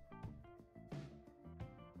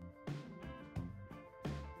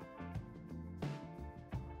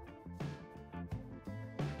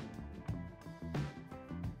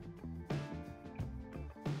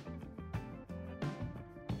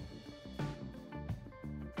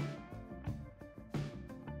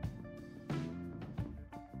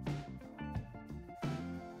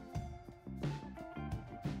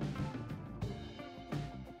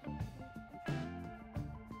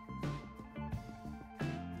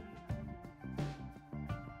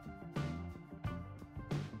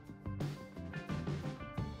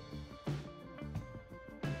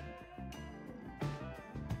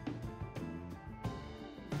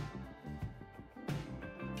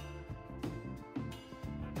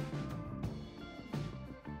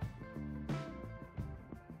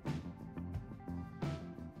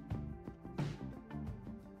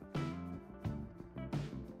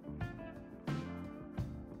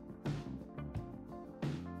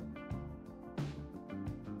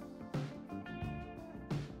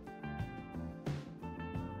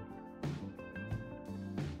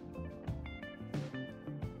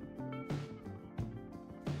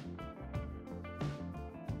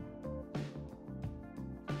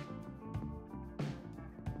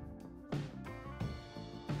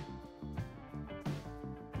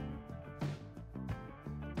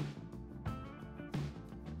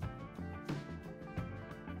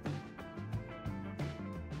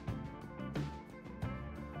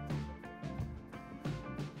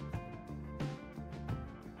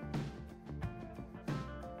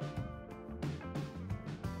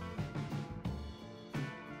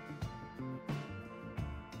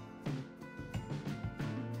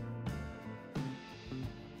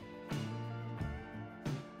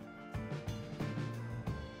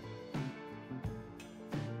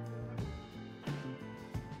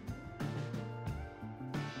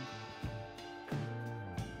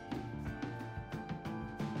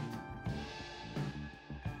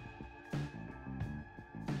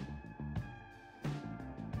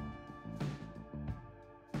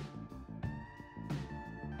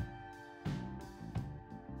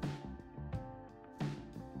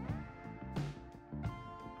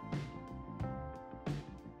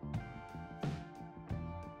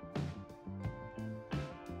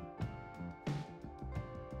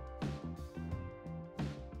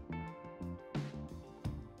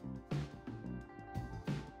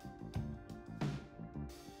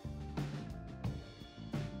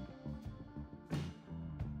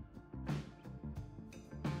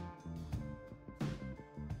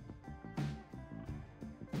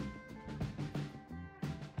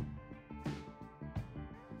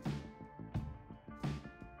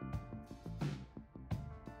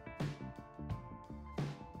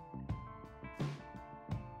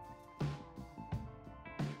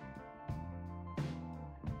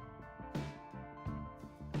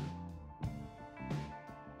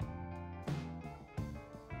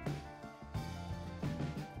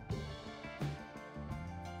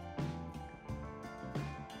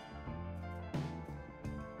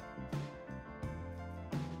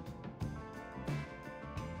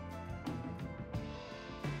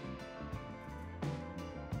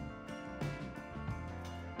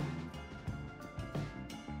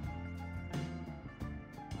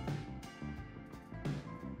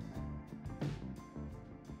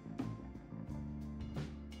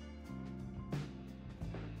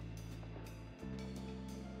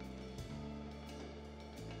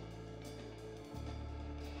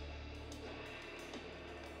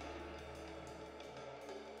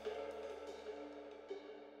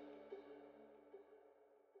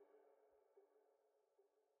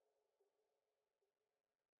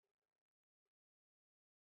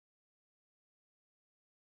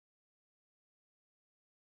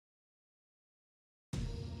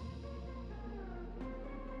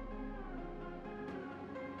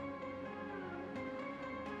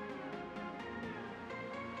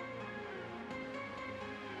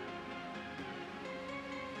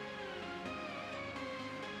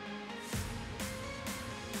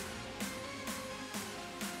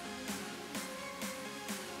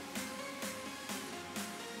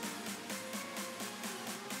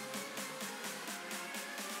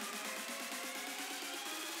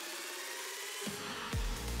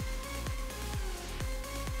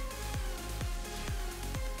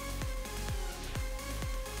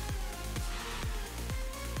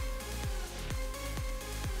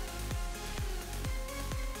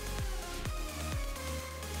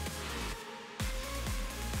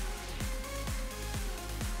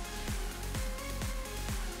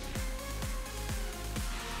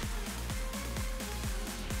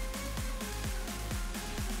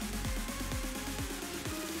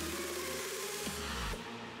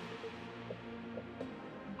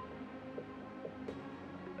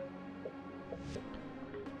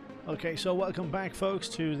 Okay, so welcome back, folks,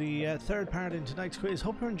 to the third part in tonight's quiz.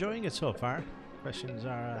 Hope you're enjoying it so far. Questions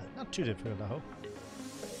are not too difficult, I hope.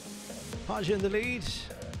 Podge in the lead.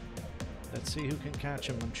 Let's see who can catch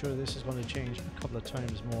him. I'm sure this is going to change a couple of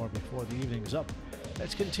times more before the evening's up.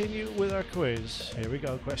 Let's continue with our quiz. Here we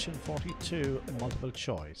go. Question 42, multiple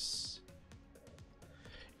choice.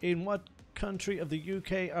 In what country of the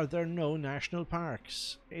UK are there no national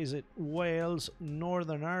parks? Is it Wales,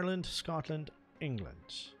 Northern Ireland, Scotland,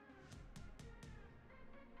 England?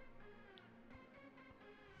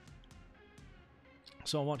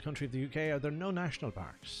 So in what country of the UK are there no national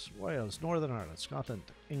parks? Wales, Northern Ireland, Scotland,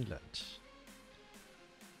 England.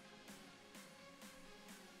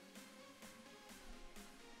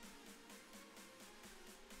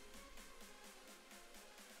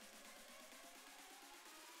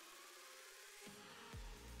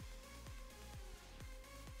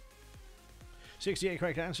 "68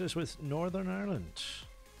 correct answers with Northern Ireland.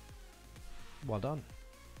 Well done.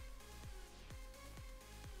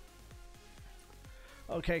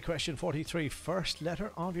 Okay, question 43. First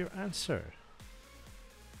letter of your answer.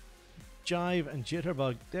 Jive and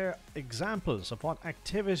Jitterbug, they're examples of what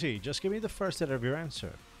activity? Just give me the first letter of your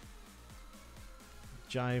answer.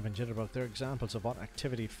 Jive and Jitterbug, they're examples of what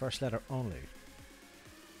activity? First letter only.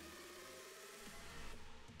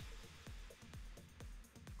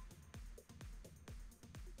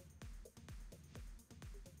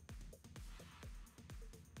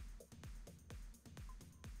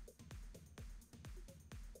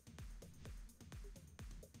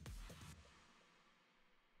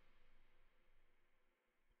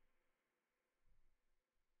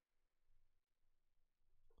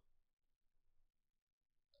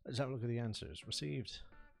 Let's have a look at the answers. Received.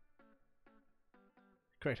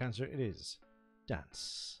 Correct answer, it is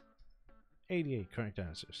dance. 88 correct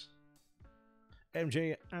answers.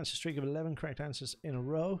 MJ, answer streak of 11 correct answers in a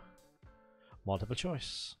row. Multiple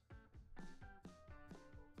choice.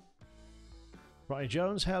 Brian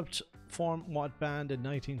Jones helped form what band in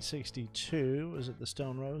 1962? Was it the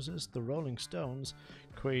Stone Roses, the Rolling Stones,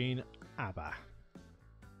 Queen, ABBA?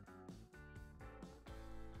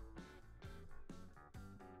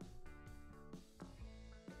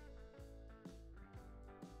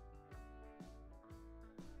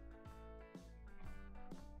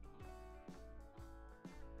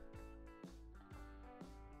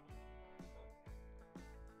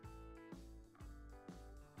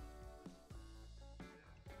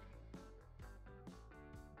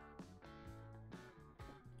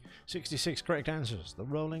 "66 correct answers. The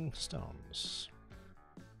Rolling Stones."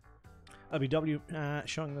 LBW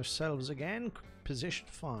showing themselves again. Position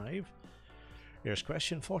 5. Here's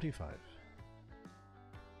question 45.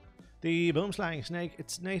 The boomslang snake,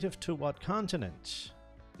 it's native to what continent?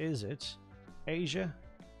 Is it Asia,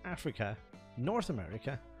 Africa, North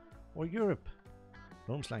America, or Europe?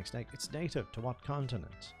 Boomslang snake, it's native to what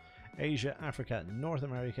continent? Asia, Africa, North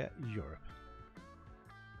America, Europe.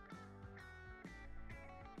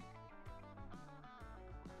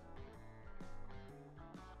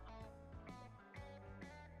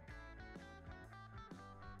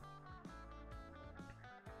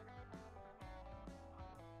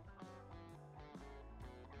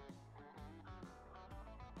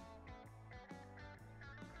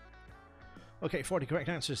 Okay, 40 correct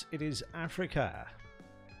answers. It is Africa.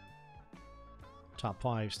 Top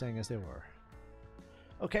 5 staying as they were.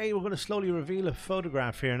 Okay, we're going to slowly reveal a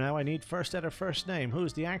photograph here now. I need first letter, first name.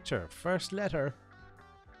 Who's the actor? First letter,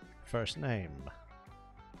 first name.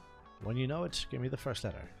 When you know it, give me the first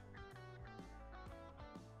letter.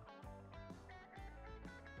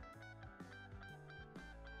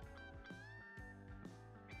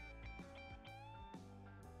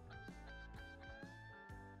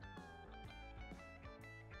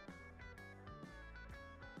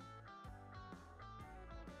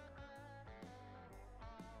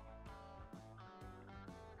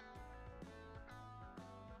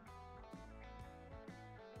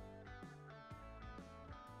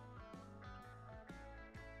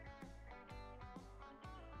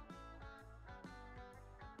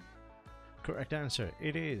 Correct answer,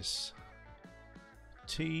 it is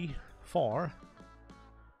T for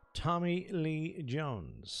Tommy Lee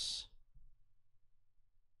Jones.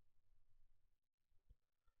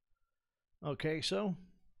 Okay, so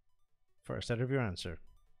first letter of your answer.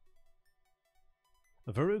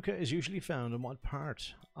 A verruca is usually found in what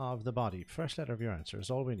part of the body? First letter of your answer is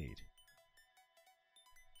all we need.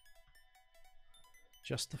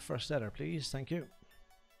 Just the first letter, please. Thank you.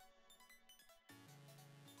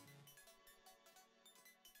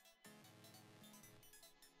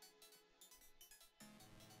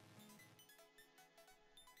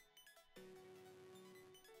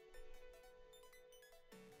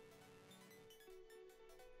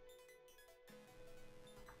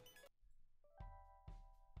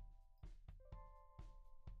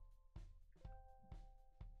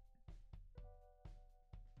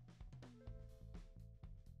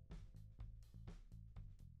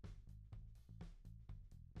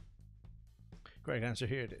 Correct answer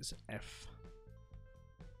here it is F.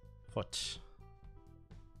 Foot.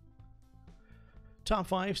 Top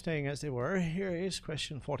 5 staying as they were. Here is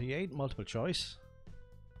question 48, multiple choice.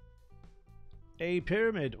 A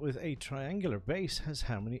pyramid with a triangular base has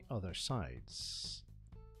how many other sides?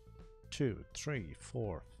 2, 3,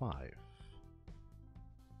 4, 5.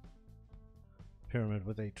 Pyramid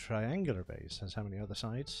with a triangular base has how many other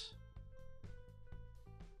sides?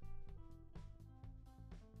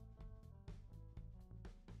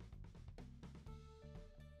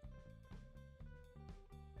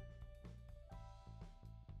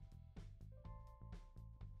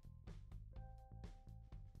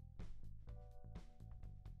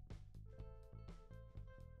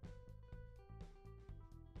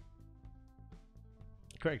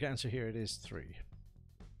 Correct answer here it is 3.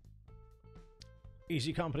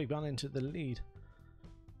 Easy Company gone into the lead.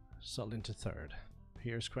 Salt into third.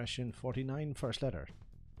 Here's question 49, first letter.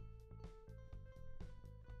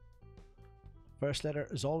 First letter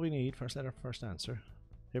is all we need. First letter, first answer.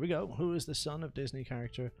 Here we go. Who is the son of Disney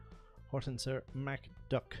character Hortenser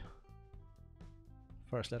MacDuck?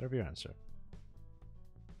 First letter of your answer.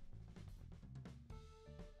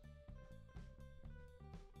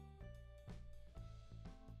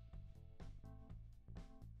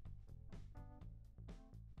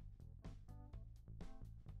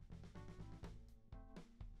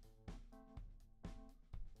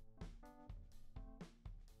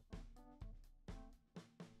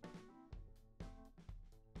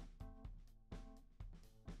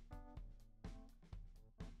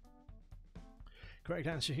 Correct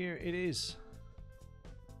answer here it is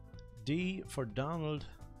D for Donald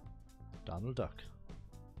Duck.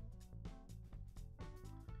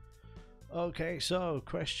 Okay, so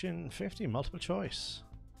question 50, multiple choice.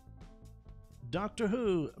 Doctor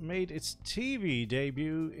Who made its TV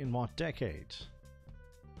debut in what decade?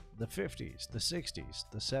 The 50s, the 60s,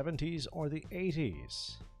 the 70s, or the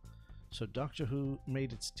 80s? So Doctor Who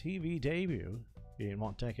made its TV debut in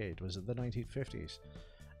what decade? Was it the 1950s?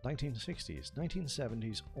 1960s,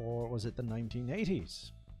 1970s, or was it the 1980s?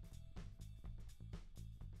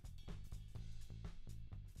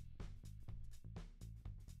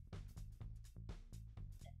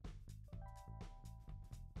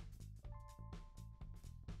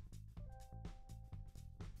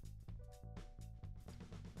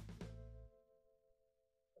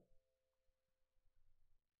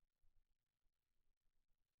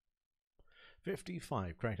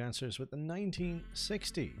 $55 correct answers with the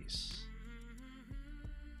 1960s.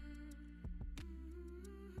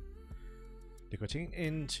 Nicotine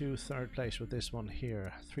into third place with this one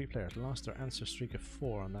here. 3 players lost their answer streak of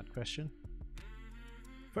 4 on that question.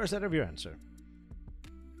 First letter of your answer.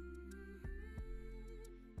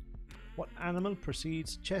 What animal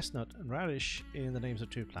precedes chestnut and radish in the names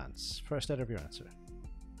of 2 plants? First letter of your answer.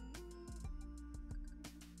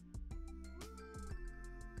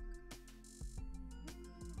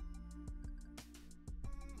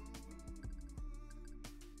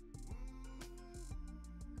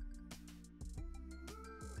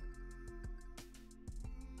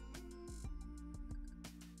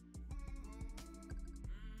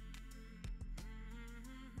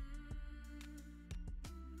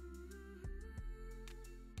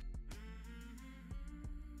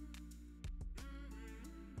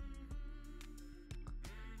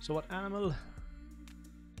 So what animal?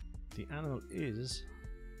 The animal is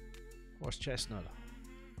horse chestnut,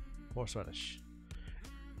 horseradish.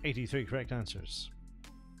 83 correct answers.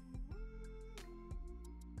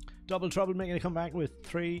 Double Trouble making a comeback with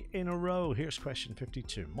 3 in a row. Here's question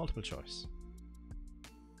 52, multiple choice.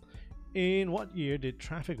 In what year did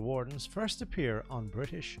traffic wardens first appear on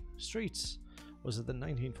British streets? Was it the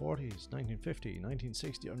 1940s, 1950,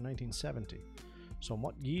 1960, or 1970? So in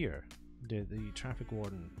what year did the traffic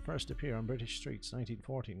warden first appear on British streets?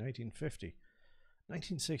 1940, 1950,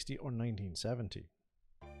 1960, or 1970?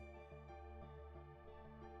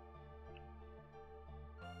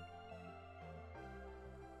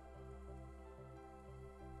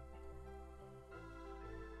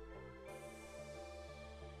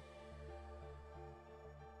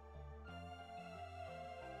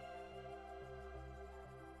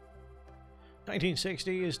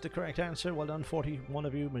 $1960 is the correct answer. Well done, 41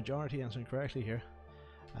 of you, majority answering correctly here.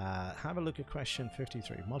 Have a look at question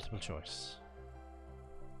 53, multiple choice.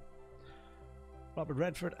 Robert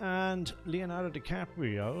Redford and Leonardo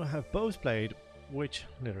DiCaprio have both played which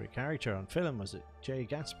literary character on film? Was it Jay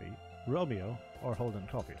Gatsby, Romeo, or Holden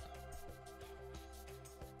Caulfield?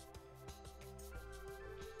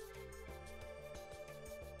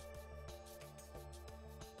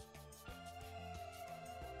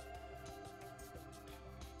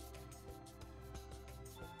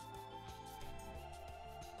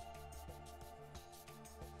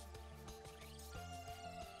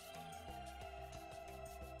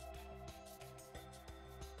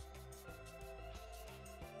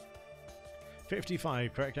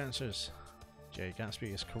 55 correct answers. Jay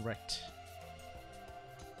Gatsby is correct.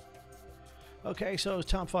 Okay, so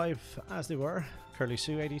top 5 as they were. Curly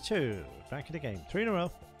Sue 82. Back in the game. 3 in a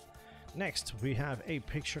row. Next, we have a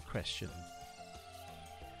picture question.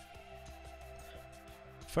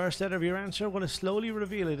 First letter of your answer will slowly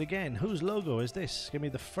reveal it again. Whose logo is this? Give me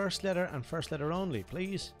the first letter and first letter only,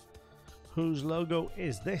 please. Whose logo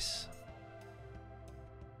is this?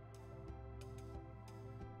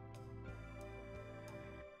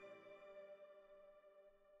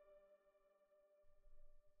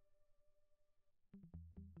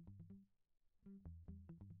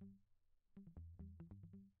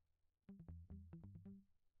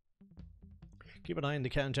 Keep an eye on the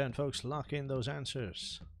countdown, folks. Lock in those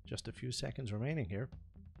answers. Just a few seconds remaining here.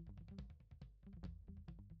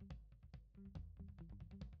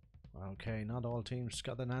 Okay, not all teams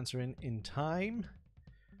got an answer in time.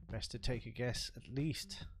 Best to take a guess at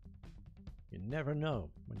least. You never know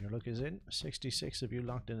when your luck is in. 66 of you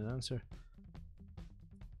locked in an answer.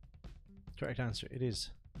 Correct answer, it is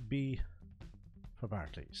B for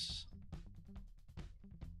Barclays.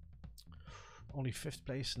 Only 5th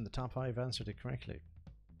place in the top 5 answered it correctly.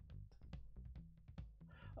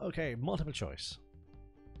 Okay, multiple choice.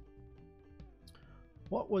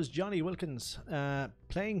 What was Johnny Wilkins'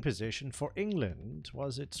 playing position for England?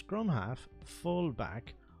 Was it scrum half, full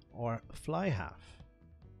back, or fly half?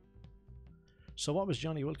 So what was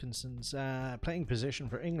Johnny Wilkinson's playing position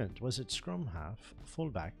for England? Was it scrum half, full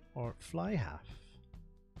back, or fly half?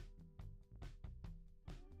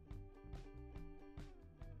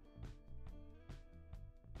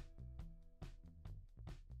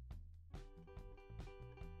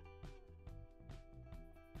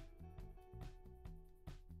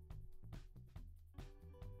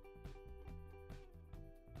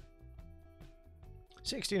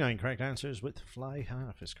 "69 correct answers with fly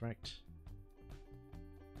half is correct.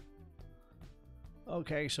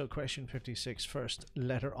 Okay, so question 56, first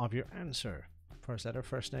letter of your answer. First letter,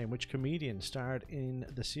 first name. Which comedian starred in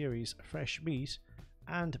the series Fresh Meat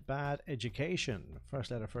and Bad Education?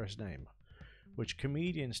 First letter, first name. Which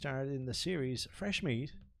comedian starred in the series Fresh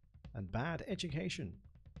Meat and Bad Education?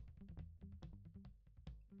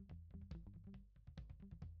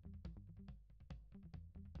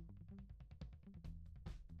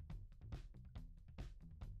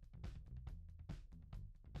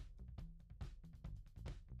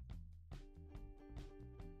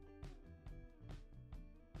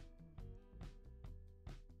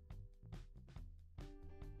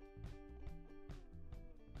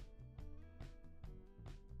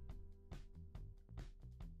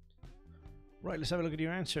 Right, let's have a look at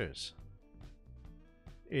your answers.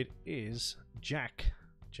 It is Jack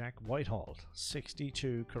Whitehall.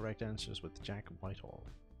 62 correct answers with Jack Whitehall.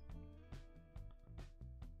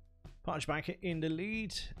 Podge back in the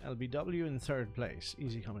lead. LBW in 3rd place.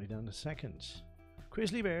 Easy Comedy down to 2nd.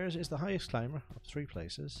 Grizzly Bears is the highest climber of 3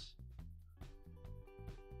 places.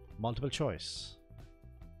 Multiple choice.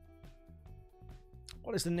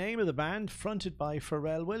 What is the name of the band fronted by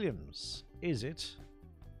Pharrell Williams? Is it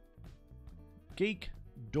Geek,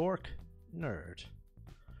 Dork, Nerd?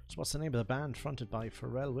 So what's the name of the band fronted by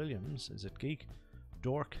Pharrell Williams? Is it Geek,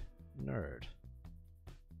 Dork, Nerd?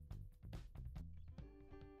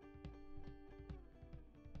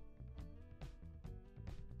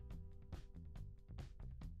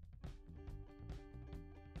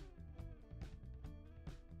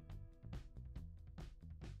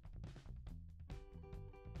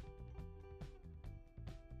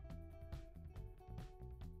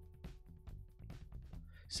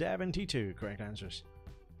 "72 correct answers.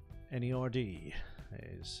 NERD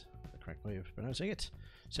is the correct way of pronouncing it.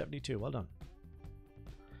 72, well done.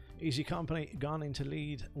 Easy Company gone into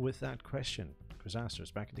lead with that question.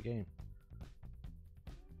 Quizasters back in the game.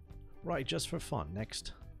 Right, just for fun,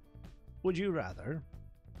 next. Would you rather,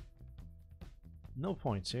 no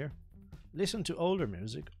points here, listen to older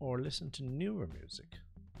music or listen to newer music?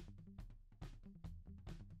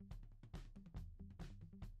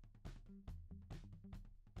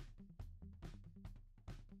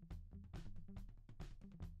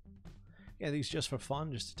 Yeah, these just for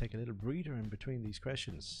fun, just to take a little breather in between these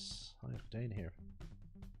questions. High octane here.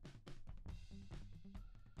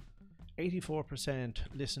 84%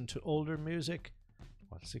 listen to older music,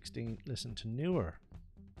 while 16 listen to newer.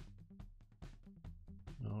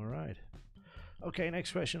 Alright. Okay,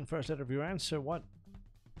 next question, first letter of your answer. What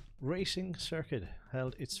racing circuit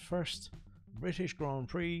held its first British Grand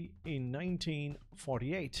Prix in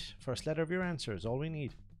 1948? First letter of your answer is all we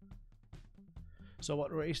need. So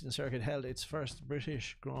what racing circuit held its first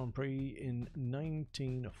British Grand Prix in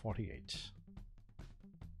 1948?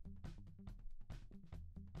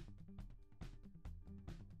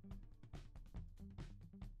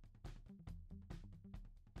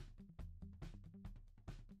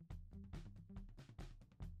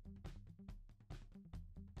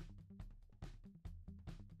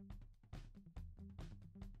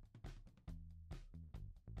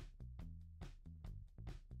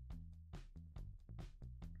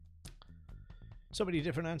 So many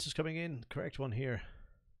different answers coming in. Correct one here.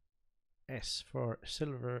 S for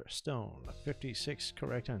Silverstone. 56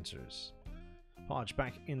 correct answers. Podge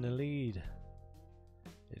back in the lead.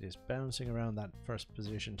 It is bouncing around that first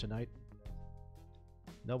position tonight.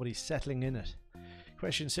 Nobody's settling in it.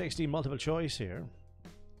 Question 60, multiple choice here.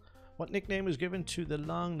 What nickname was given to the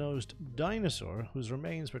long-nosed dinosaur whose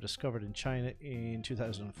remains were discovered in China in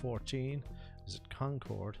 2014? Is it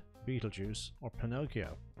Concorde, Beetlejuice, or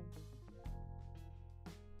Pinocchio?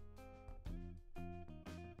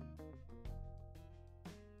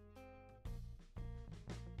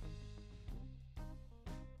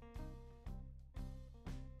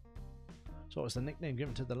 So it was the nickname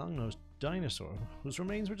given to the long-nosed dinosaur whose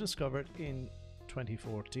remains were discovered in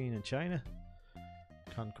 2014 in China.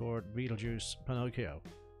 Concorde, Beetlejuice, Pinocchio.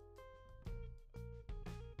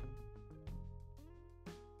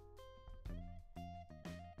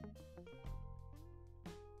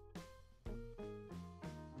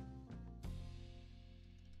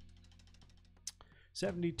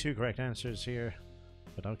 "72 correct answers here.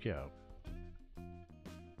 Pinocchio.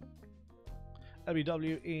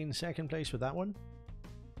 LBW in second place with that one.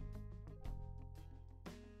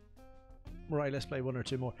 Right, let's play one or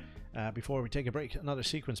two more. Before we take a break, another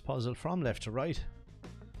sequence puzzle from left to right.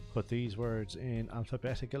 Put these words in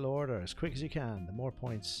alphabetical order as quick as you can. The more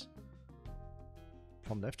points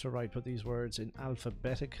from left to right, put these words in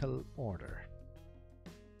alphabetical order.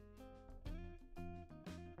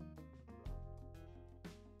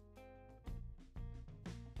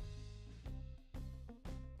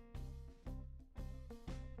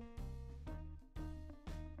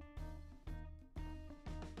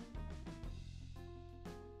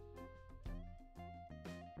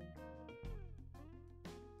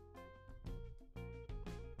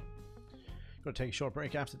 Going to take a short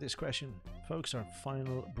break after this question, folks. Our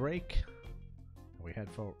final break. We head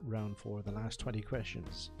for round 4, the last 20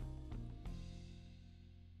 questions.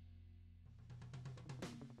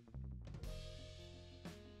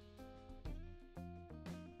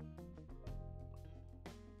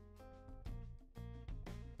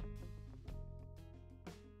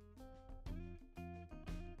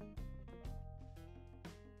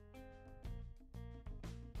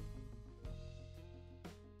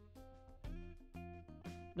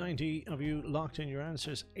 "90 of you locked in your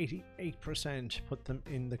answers. 88% put them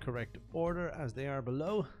in the correct order as they are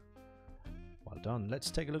below. Well done. Let's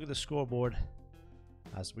take a look at the scoreboard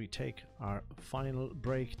as we take our final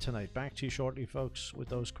break tonight. Back to you shortly, folks, with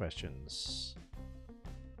those questions.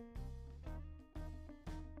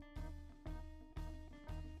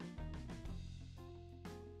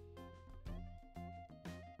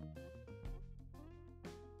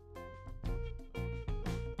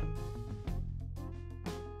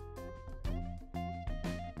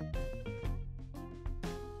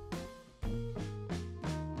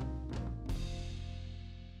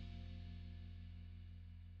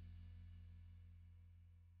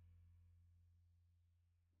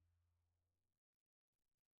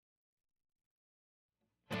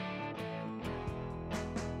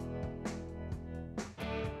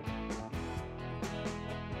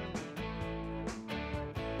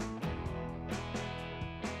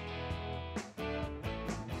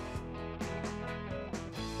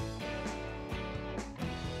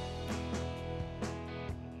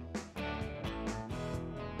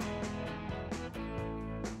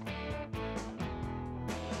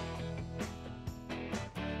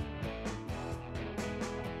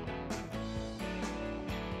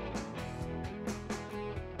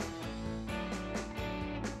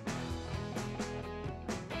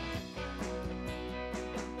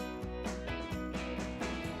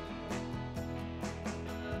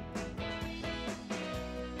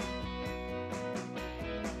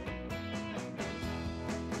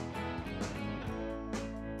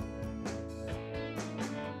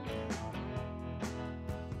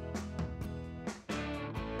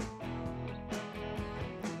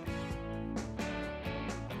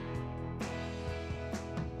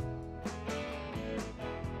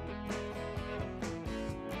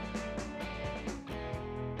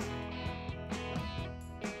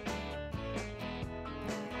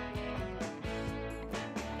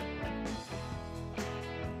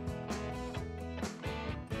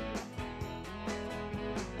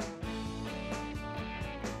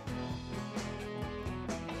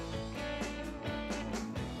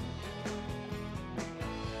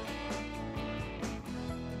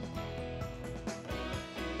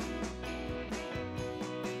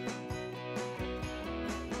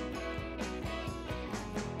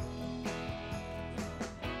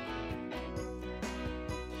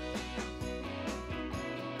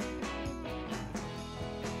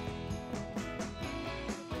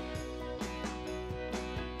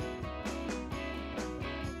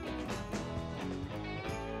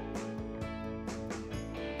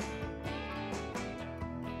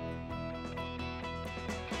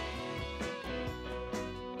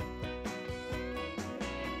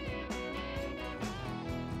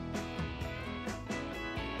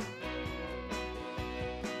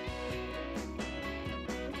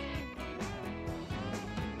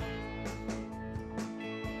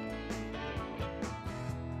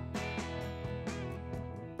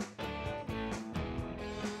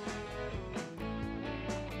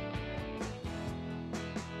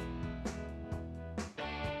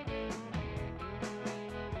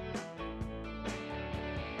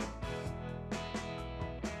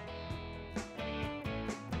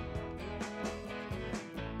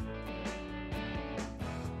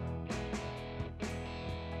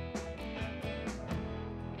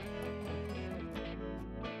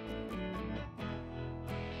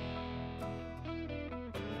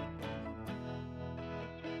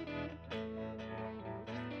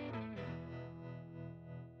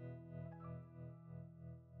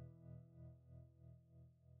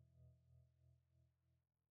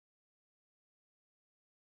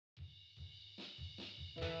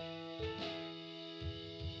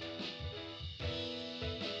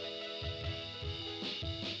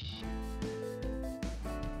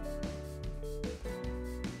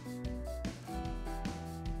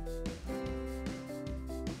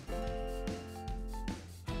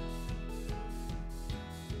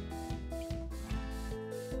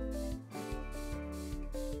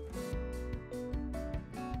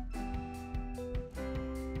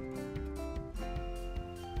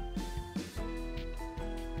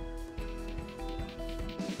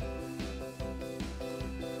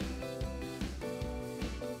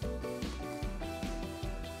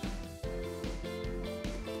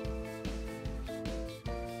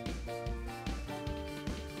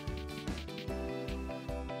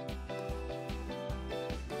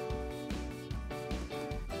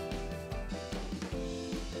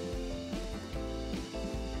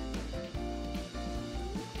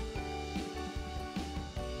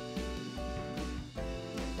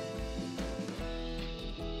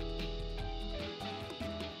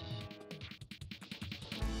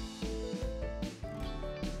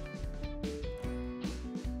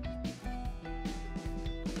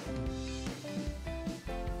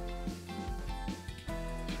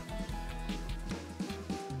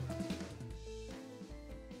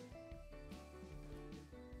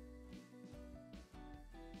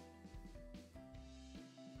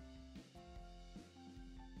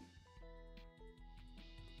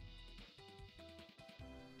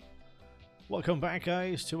 Welcome back,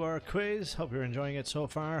 guys, to our quiz. Hope you're enjoying it so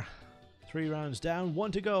far. 3 rounds down,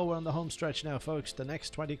 1 to go. We're on the home stretch now, folks. The next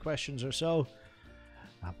 20 questions or so.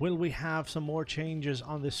 Will we have some more changes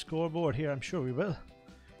on this scoreboard here? I'm sure we will.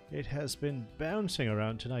 It has been bouncing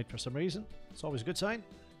around tonight for some reason. It's always a good sign.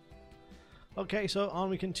 Okay, so on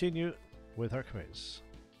we continue with our quiz.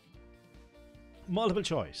 Multiple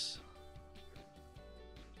choice.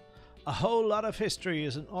 A Whole Lot of History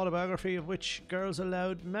is an autobiography of which Girls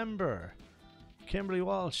Aloud member? Kimberly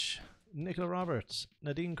Walsh, Nicola Roberts,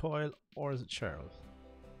 Nadine Coyle, or is it Cheryl?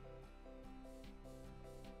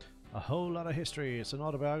 A Whole Lot of History is an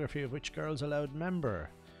autobiography of which Girls Aloud member?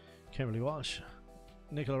 Kimberly Walsh,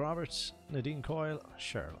 Nicola Roberts, Nadine Coyle,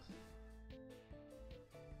 Cheryl.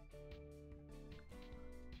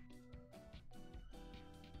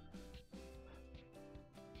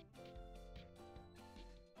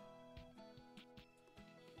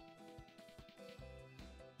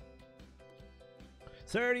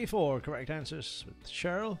 "34 correct answers with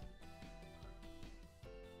Cheryl.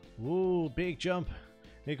 Ooh, big jump.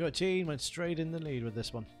 Nicotine went straight in the lead with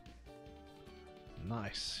this one.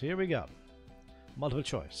 Nice. Here we go. Multiple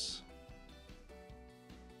choice.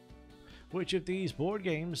 Which of these board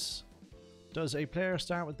games does a player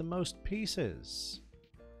start with the most pieces?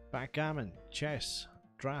 Backgammon, chess,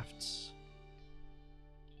 drafts.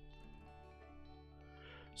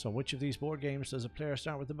 So which of these board games does a player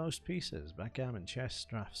start with the most pieces? Backgammon, chess,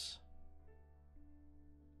 drafts.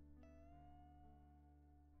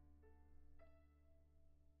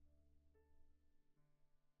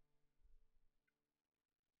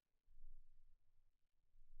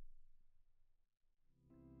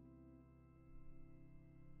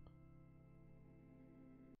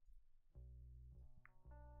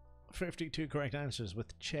 "52 correct answers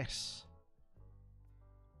with chess."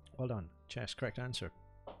 Well done. Chess, correct answer.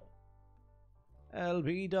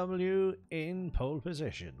 LBW in pole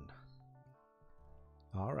position.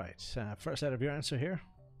 Alright, first letter of your answer here.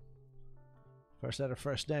 First letter,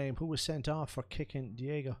 first name. Who was sent off for kicking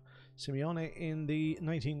Diego Simeone in the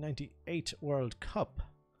 1998 World Cup?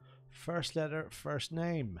 First letter, first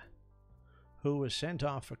name. Who was sent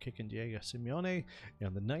off for kicking Diego Simeone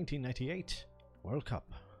in the 1998 World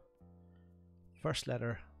Cup? First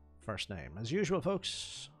letter, first name. As usual,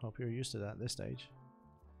 folks, hope you're used to that at this stage.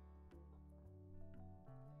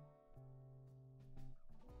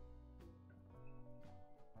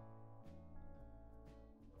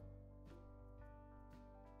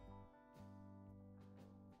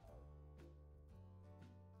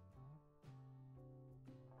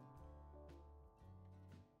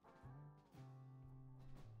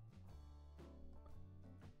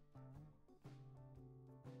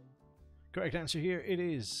 Correct answer here, it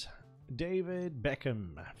is David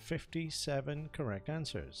Beckham. 57 correct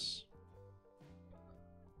answers.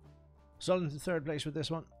 Solid into third place with this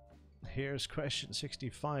one. Here's question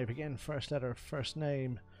 65. Again, first letter, first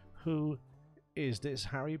name. Who is this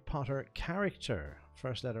Harry Potter character?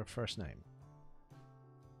 First letter, first name.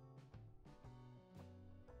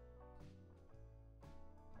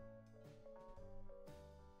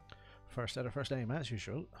 First letter, first name, as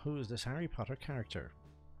usual. Who is this Harry Potter character?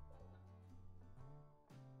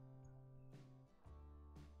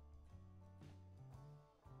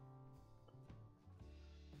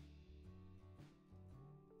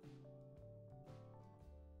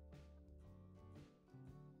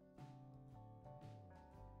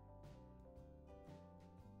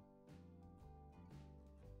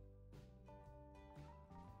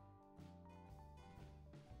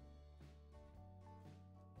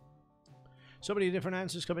 So many different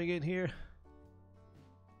answers coming in here.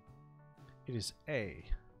 It is A.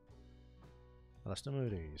 Alistair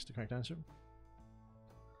Moody is the correct answer.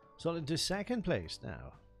 So into second place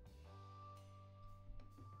now.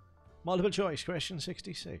 Multiple choice, question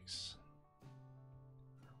 66.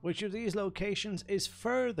 Which of these locations is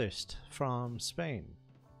furthest from Spain?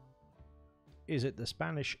 Is it the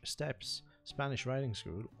Spanish Steps, Spanish Riding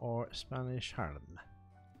School, or Spanish Harlem?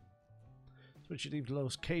 Which of these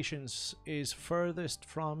locations is furthest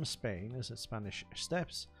from Spain? Is it Spanish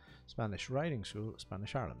Steps, Spanish Riding School,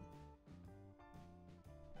 Spanish Harlem?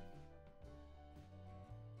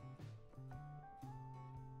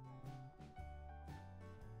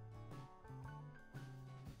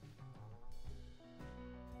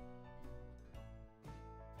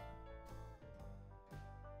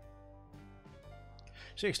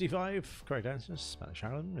 "65 correct answers. Spanish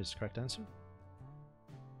Harlem is the correct answer.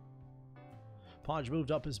 Podge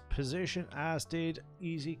moved up his position, as did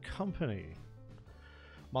Easy Company.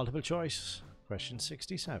 Multiple choice, question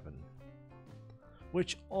 67.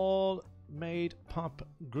 Which all made pop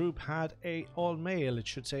group had a all-male, it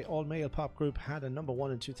should say all-male pop group had a number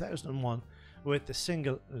 1 in 2001 with the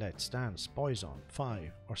single Let's Dance, Boyzone,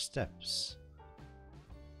 5 or Steps?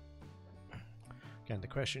 Again, the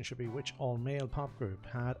question should be which all-male pop group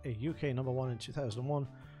had a UK number 1 in 2001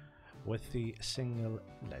 with the single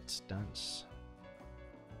Let's Dance?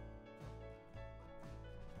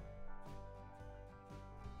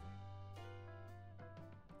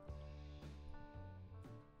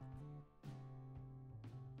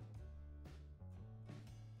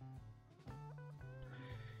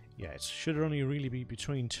 Yeah, it should only really be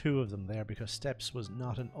between two of them there because Steps was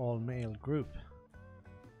not an all-male group.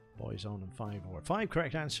 Boyzone and 5 or 5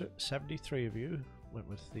 correct answer. 73 of you went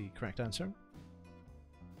with the correct answer.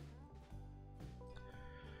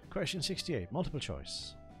 Question 68, multiple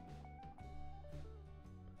choice.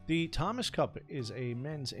 The Thomas Cup is a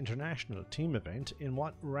men's international team event. In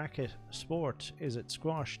what racket sport? Is it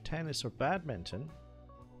squash, tennis or badminton?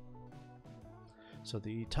 So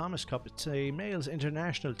the Thomas Cup, it's a male's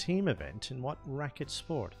international team event. In what racket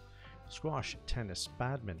sport? Squash, tennis,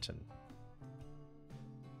 badminton.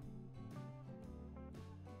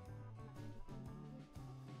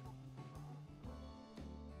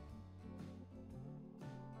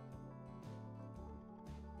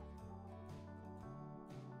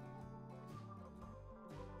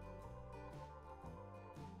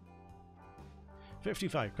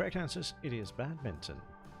 $55 correct answers. It is badminton.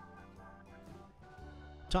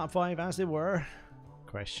 Top 5 as they were.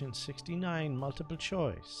 Question 69, multiple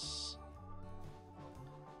choice.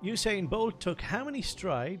 Usain Bolt took how many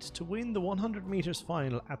strides to win the 100 meters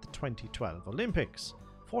final at the 2012 Olympics?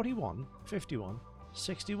 41, 51,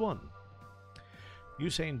 61.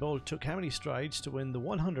 Usain Bolt took how many strides to win the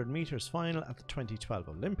 100 meters final at the 2012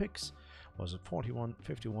 Olympics? Was it 41,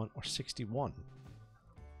 51 or 61?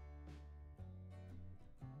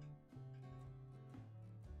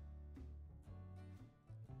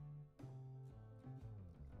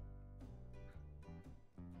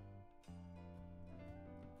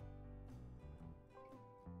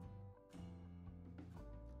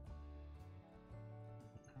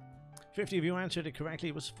 $50 of you answered it correctly.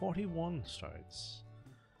 It was 41 strides.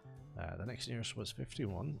 The next nearest was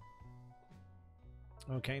 51.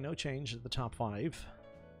 Okay, no change at the top 5.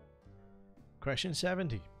 Question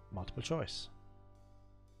 70, multiple choice.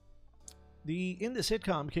 In the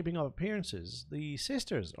sitcom Keeping Up Appearances, the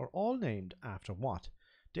sisters are all named after what?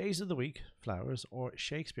 Days of the week, flowers, or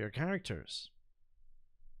Shakespeare characters?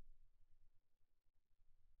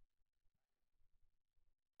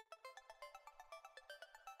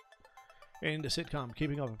 In the sitcom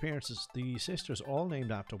Keeping Up Appearances, the sisters all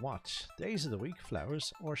named after what? Days of the week,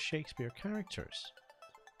 flowers, or Shakespeare characters?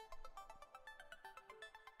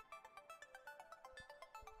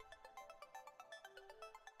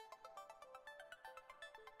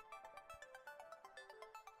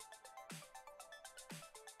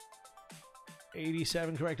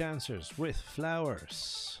 $87 correct answers with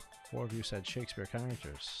flowers. 4 of you said Shakespeare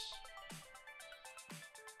characters.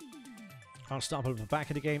 Unstoppable, back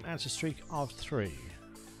in the game, answer streak of 3.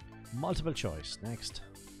 Multiple choice, next.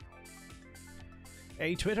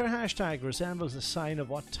 A Twitter hashtag resembles the sign of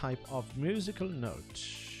what type of musical note?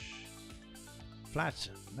 Flat,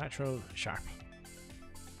 natural, sharp.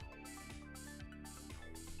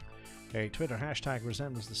 A Twitter hashtag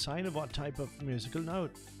resembles the sign of what type of musical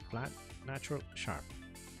note? Flat, natural, sharp.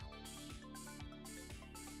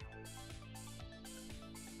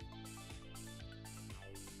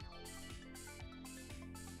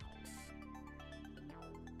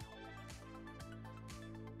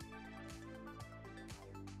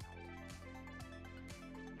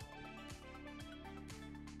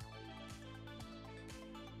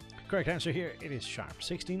 Correct answer here, it is sharp.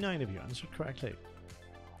 69 of you answered correctly.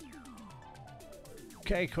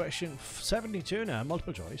 Okay, question 72 now,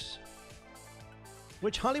 multiple choice.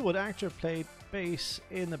 Which Hollywood actor played bass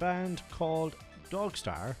in the band called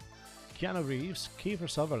Dogstar? Keanu Reeves, Kiefer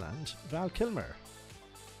Sutherland, Val Kilmer.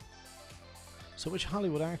 So which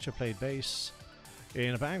Hollywood actor played bass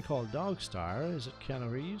in a band called Dogstar? Is it Keanu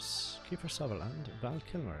Reeves, Kiefer Sutherland, Val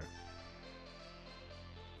Kilmer?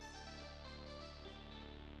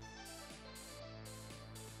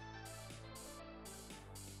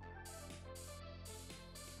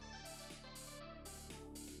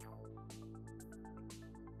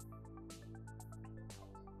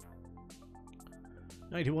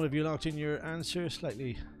 One of you locked in your answer,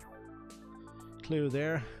 slightly clue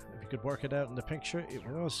there. If you could work it out in the picture, it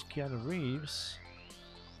was Keanu Reeves.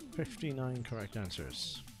 59 correct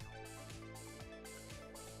answers.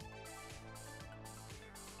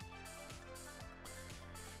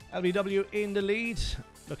 LBW in the lead.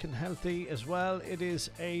 Looking healthy as well. It is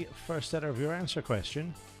a first letter of your answer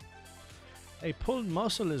question. A pulled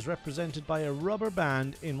muscle is represented by a rubber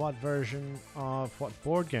band in what version of what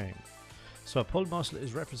board game? So a pulled muscle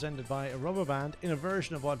is represented by a rubber band in a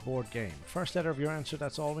version of what board game? First letter of your answer,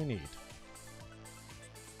 that's all we need.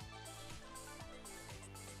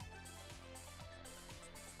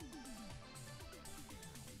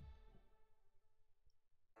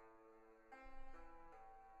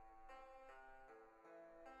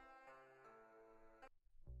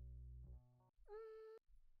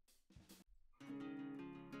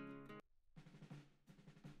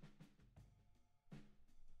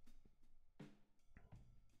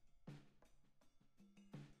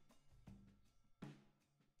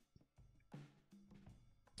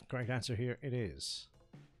 Correct answer here, it is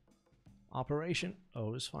Operation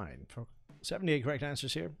O is fine. For 78 correct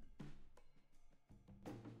answers here.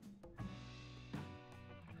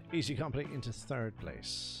 Easy complete into third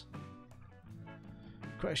place.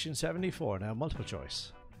 Question 74, now multiple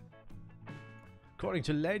choice. According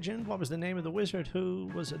to legend, what was the name of the wizard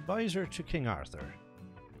who was advisor to King Arthur?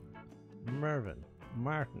 Mervyn,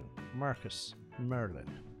 Martin, Marcus,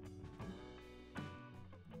 Merlin.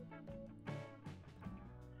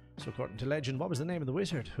 So according to legend, what was the name of the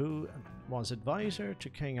wizard who was advisor to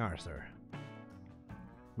King Arthur?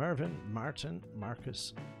 Mervyn, Martin,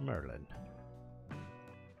 Marcus, Merlin.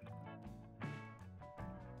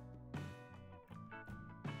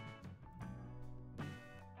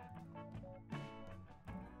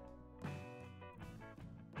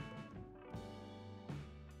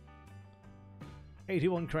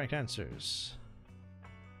 "81 correct answers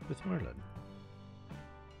with Merlin."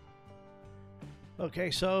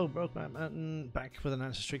 Okay, so Brokeback Mountain back with an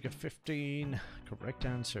answer streak of 15 correct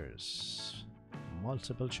answers.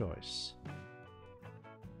 Multiple choice.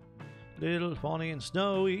 Little, Bonnie and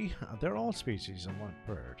Snowy, they're all species of what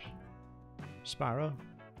bird? Sparrow,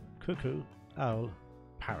 cuckoo, owl,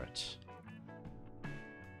 parrot.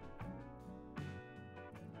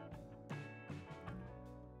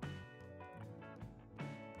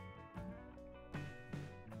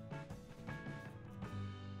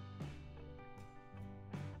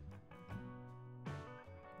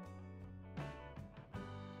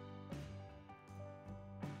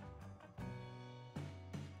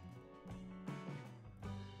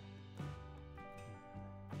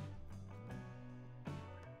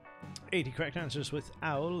 "80 correct answers with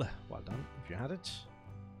owl." Well done, if you had it.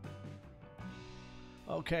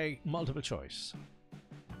 Okay, multiple choice.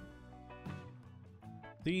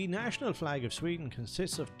 The national flag of Sweden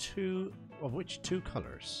consists of which two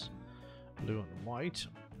colours? Blue and white,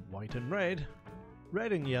 white and red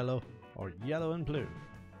and yellow, or yellow and blue?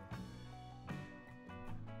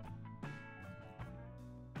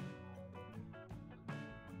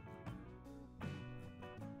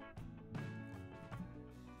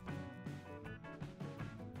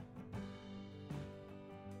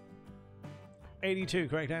 "82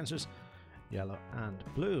 correct answers, yellow and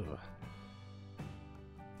blue."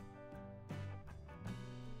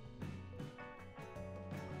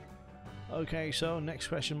 Okay, so next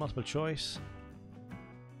question, multiple choice.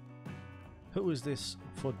 Who is this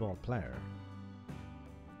football player?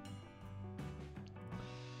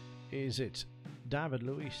 Is it David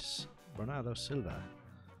Luiz, Bernardo Silva,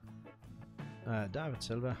 David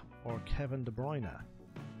Silva, or Kevin De Bruyne?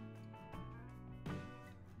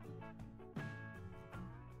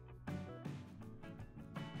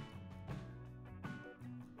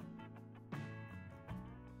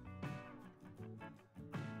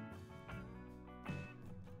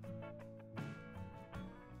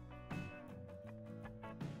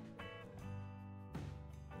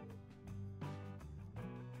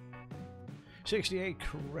 "68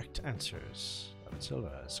 correct answers. David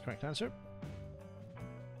Silva is correct answer.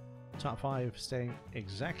 Top 5 staying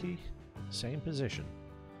exactly same position.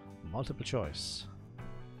 Multiple choice.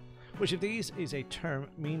 Which of these is a term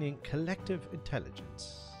meaning collective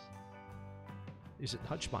intelligence? Is it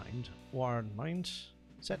hutch mind, warren mind,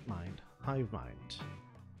 set mind, hive mind?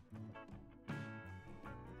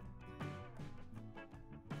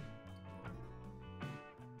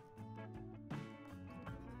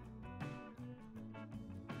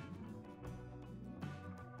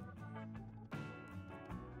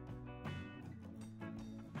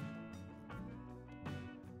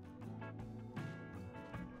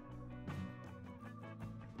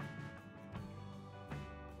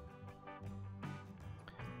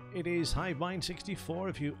 It is Hive Mind 64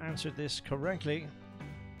 if you answered this correctly.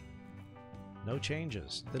 No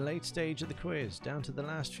changes. The late stage of the quiz, down to the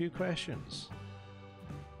last few questions.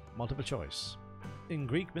 Multiple choice. In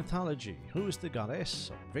Greek mythology, who is the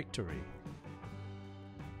goddess of victory?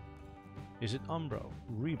 Is it Umbro,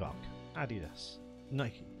 Reebok, Adidas,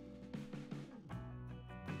 Nike?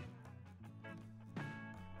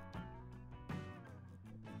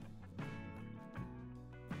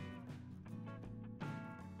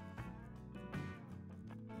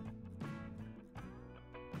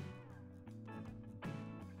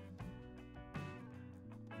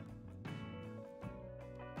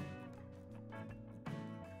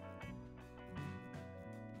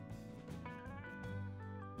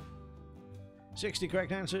 Sixty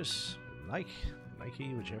correct answers. Nike,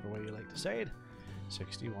 whichever way you like to say it.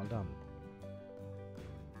 60, well done.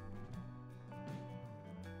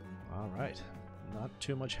 Alright, not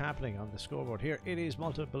too much happening on the scoreboard here. It is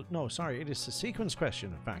it is a sequence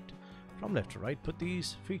question, in fact. From left to right, put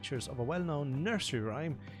these features of a well-known nursery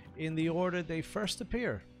rhyme in the order they first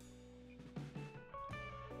appear.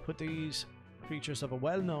 Put these features of a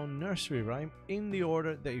well-known nursery rhyme in the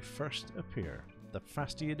order they first appear. The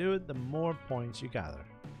faster you do it, the more points you gather.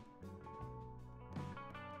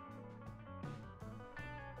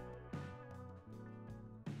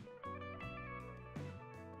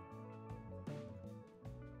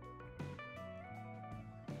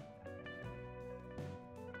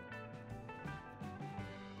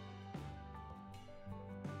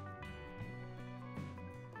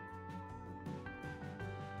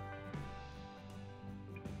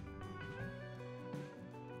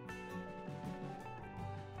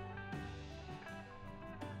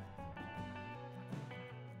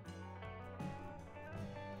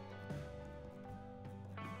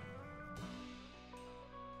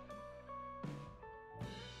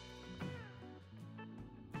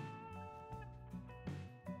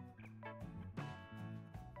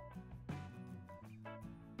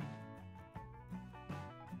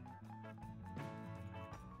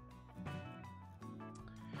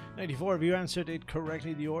 Ninety-four of you answered it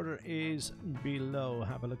correctly. The order is below.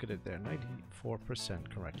 Have a look at it there. 94%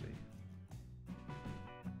 correctly.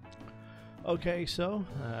 Okay, so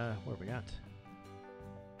where are we at?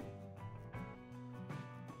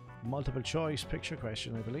 Multiple choice picture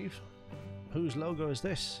question, I believe. Whose logo is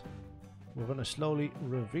this? We're going to slowly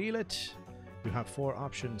reveal it. You have 4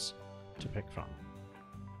 options to pick from.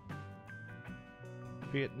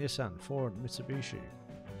 Fiat, Nissan, Ford, Mitsubishi.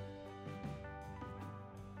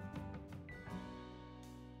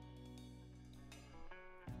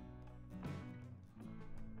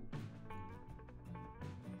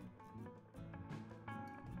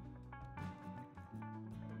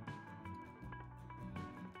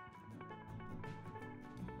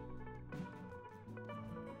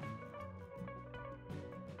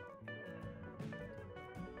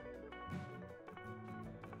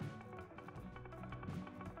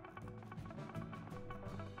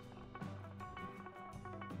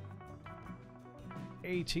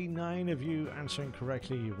 Eighty-nine of you answering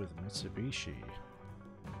correctly with Mitsubishi.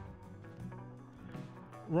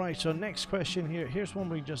 Right, so next question here. Here's one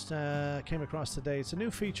we just came across today. It's a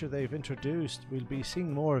new feature they've introduced. We'll be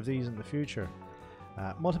seeing more of these in the future.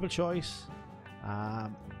 Multiple choice.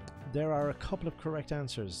 There are a couple of correct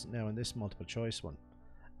answers now in this multiple choice one.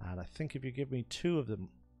 And I think if you give me 2 of them,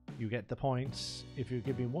 you get the points. If you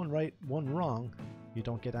give me 1 right, 1 wrong, you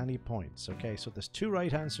don't get any points. Okay, so there's 2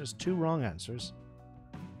 right answers, 2 wrong answers.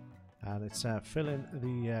 And it's fill in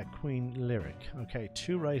the Queen lyric. Okay,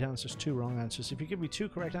 2 right answers, 2 wrong answers. If you give me 2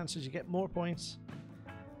 correct answers, you get more points.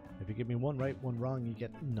 If you give me 1 right, 1 wrong, you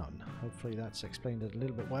get none. Hopefully that's explained it a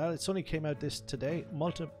little bit well. It's only came out this today.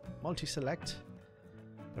 Multi-select,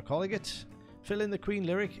 they're calling it. Fill in the Queen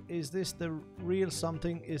lyric. Is this the real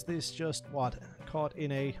something? Is this just what? Caught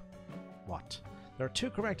in a what? There are 2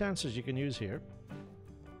 correct answers you can use here.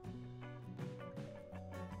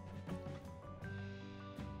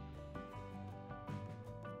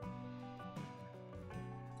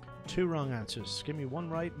 Two wrong answers. Give me 1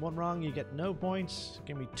 right, 1 wrong, you get no points.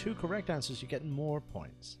 Give me 2 correct answers, you get more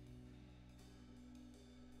points.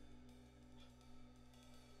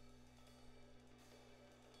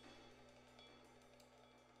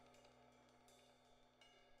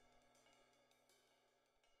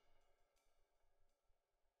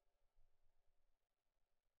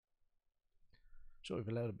 So we've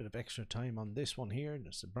allowed a bit of extra time on this one here.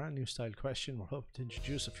 It's a brand new style question. We're hoping to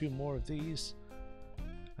introduce a few more of these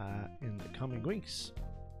in the coming weeks.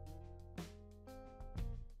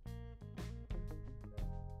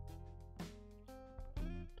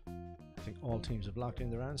 I think all teams have locked in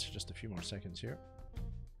their answer. Just a few more seconds here.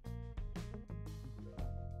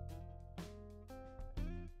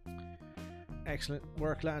 Excellent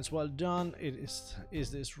work, lads. Well done. Is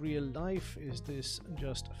this real life? Is this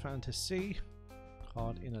just fantasy?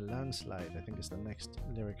 Caught in a landslide, I think is the next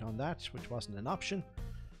lyric on that, which wasn't an option.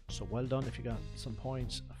 So well done if you got some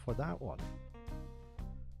points for that one.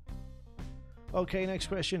 Okay, next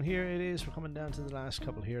question here it is. We're coming down to the last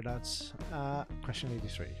couple here. That's question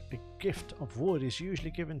 83. A gift of wood is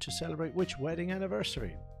usually given to celebrate which wedding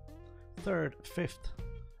anniversary? 3rd, 5th,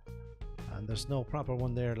 and there's no proper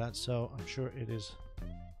one there, lads, so I'm sure it is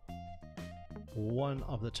one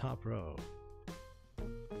of the top row.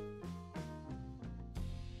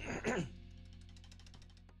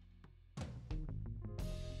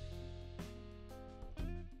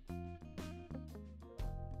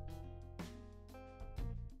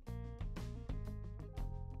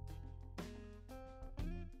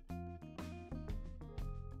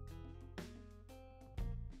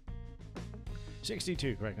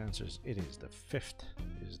 62 correct answers. It is the 5th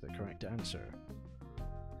is the correct answer.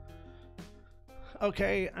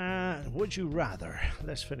 Okay, would you rather,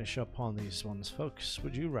 let's finish up on these ones, folks.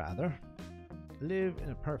 Would you rather live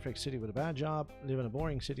in a perfect city with a bad job, live in a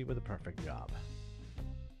boring city with a perfect job?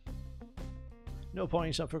 No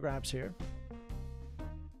points up for grabs here.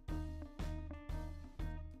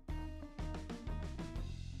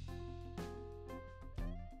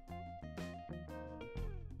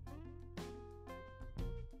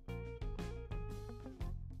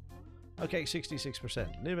 Okay,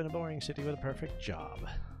 66%. Live in a boring city with a perfect job.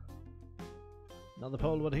 Another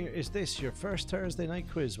poll one here. Is this your first Thursday night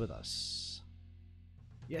quiz with us?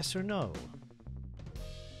 Yes or no?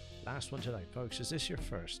 Last one tonight, folks. Is this your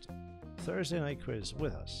first Thursday night quiz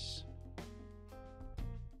with us?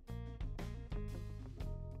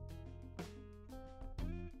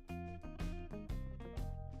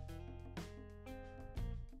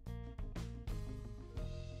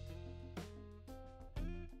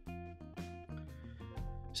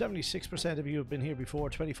 %76 of you have been here before,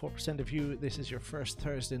 24% of you, this is your first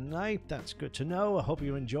Thursday night. That's good to know. I hope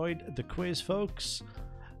you enjoyed the quiz, folks.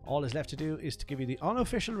 All is left to do is to give you the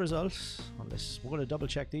unofficial results. Unless we're going to double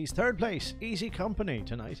check these. 3rd place, Easy Company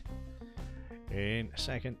tonight. In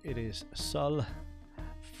 2nd, it is Sull.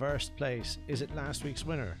 1st place, is it last week's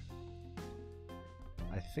winner?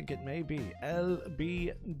 I think it may be.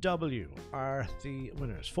 LBW are the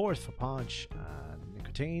winners. 4th for Podge and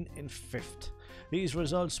Nicotine in 5th. These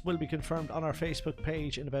results will be confirmed on our Facebook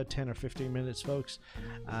page in about 10 or 15 minutes, folks.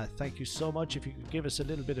 Thank you so much. If you could give us a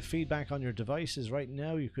little bit of feedback on your devices right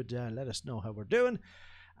now, you could let us know how we're doing.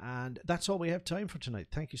 And that's all we have time for tonight.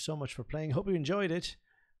 Thank you so much for playing. Hope you enjoyed it.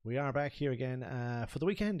 We are back here again for the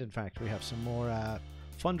weekend, in fact. We have some more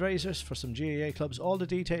fundraisers for some GAA clubs. All the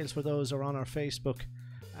details for those are on our Facebook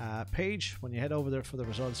page. When you head over there for the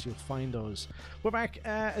results, you'll find those. We're back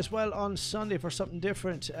as well on Sunday for something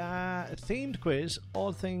different, a themed quiz,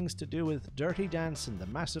 all things to do with Dirty Dancing, the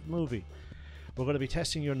massive movie. We're going to be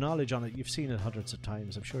testing your knowledge on it. You've seen it hundreds of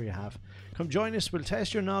times, I'm sure you have. Come join us, we'll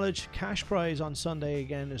test your knowledge. Cash prize on Sunday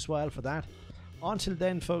again as well for that. Until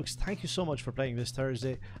then, folks, thank you so much for playing this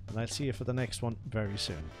Thursday, and I'll see you for the next one very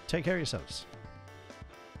soon. Take care of yourselves.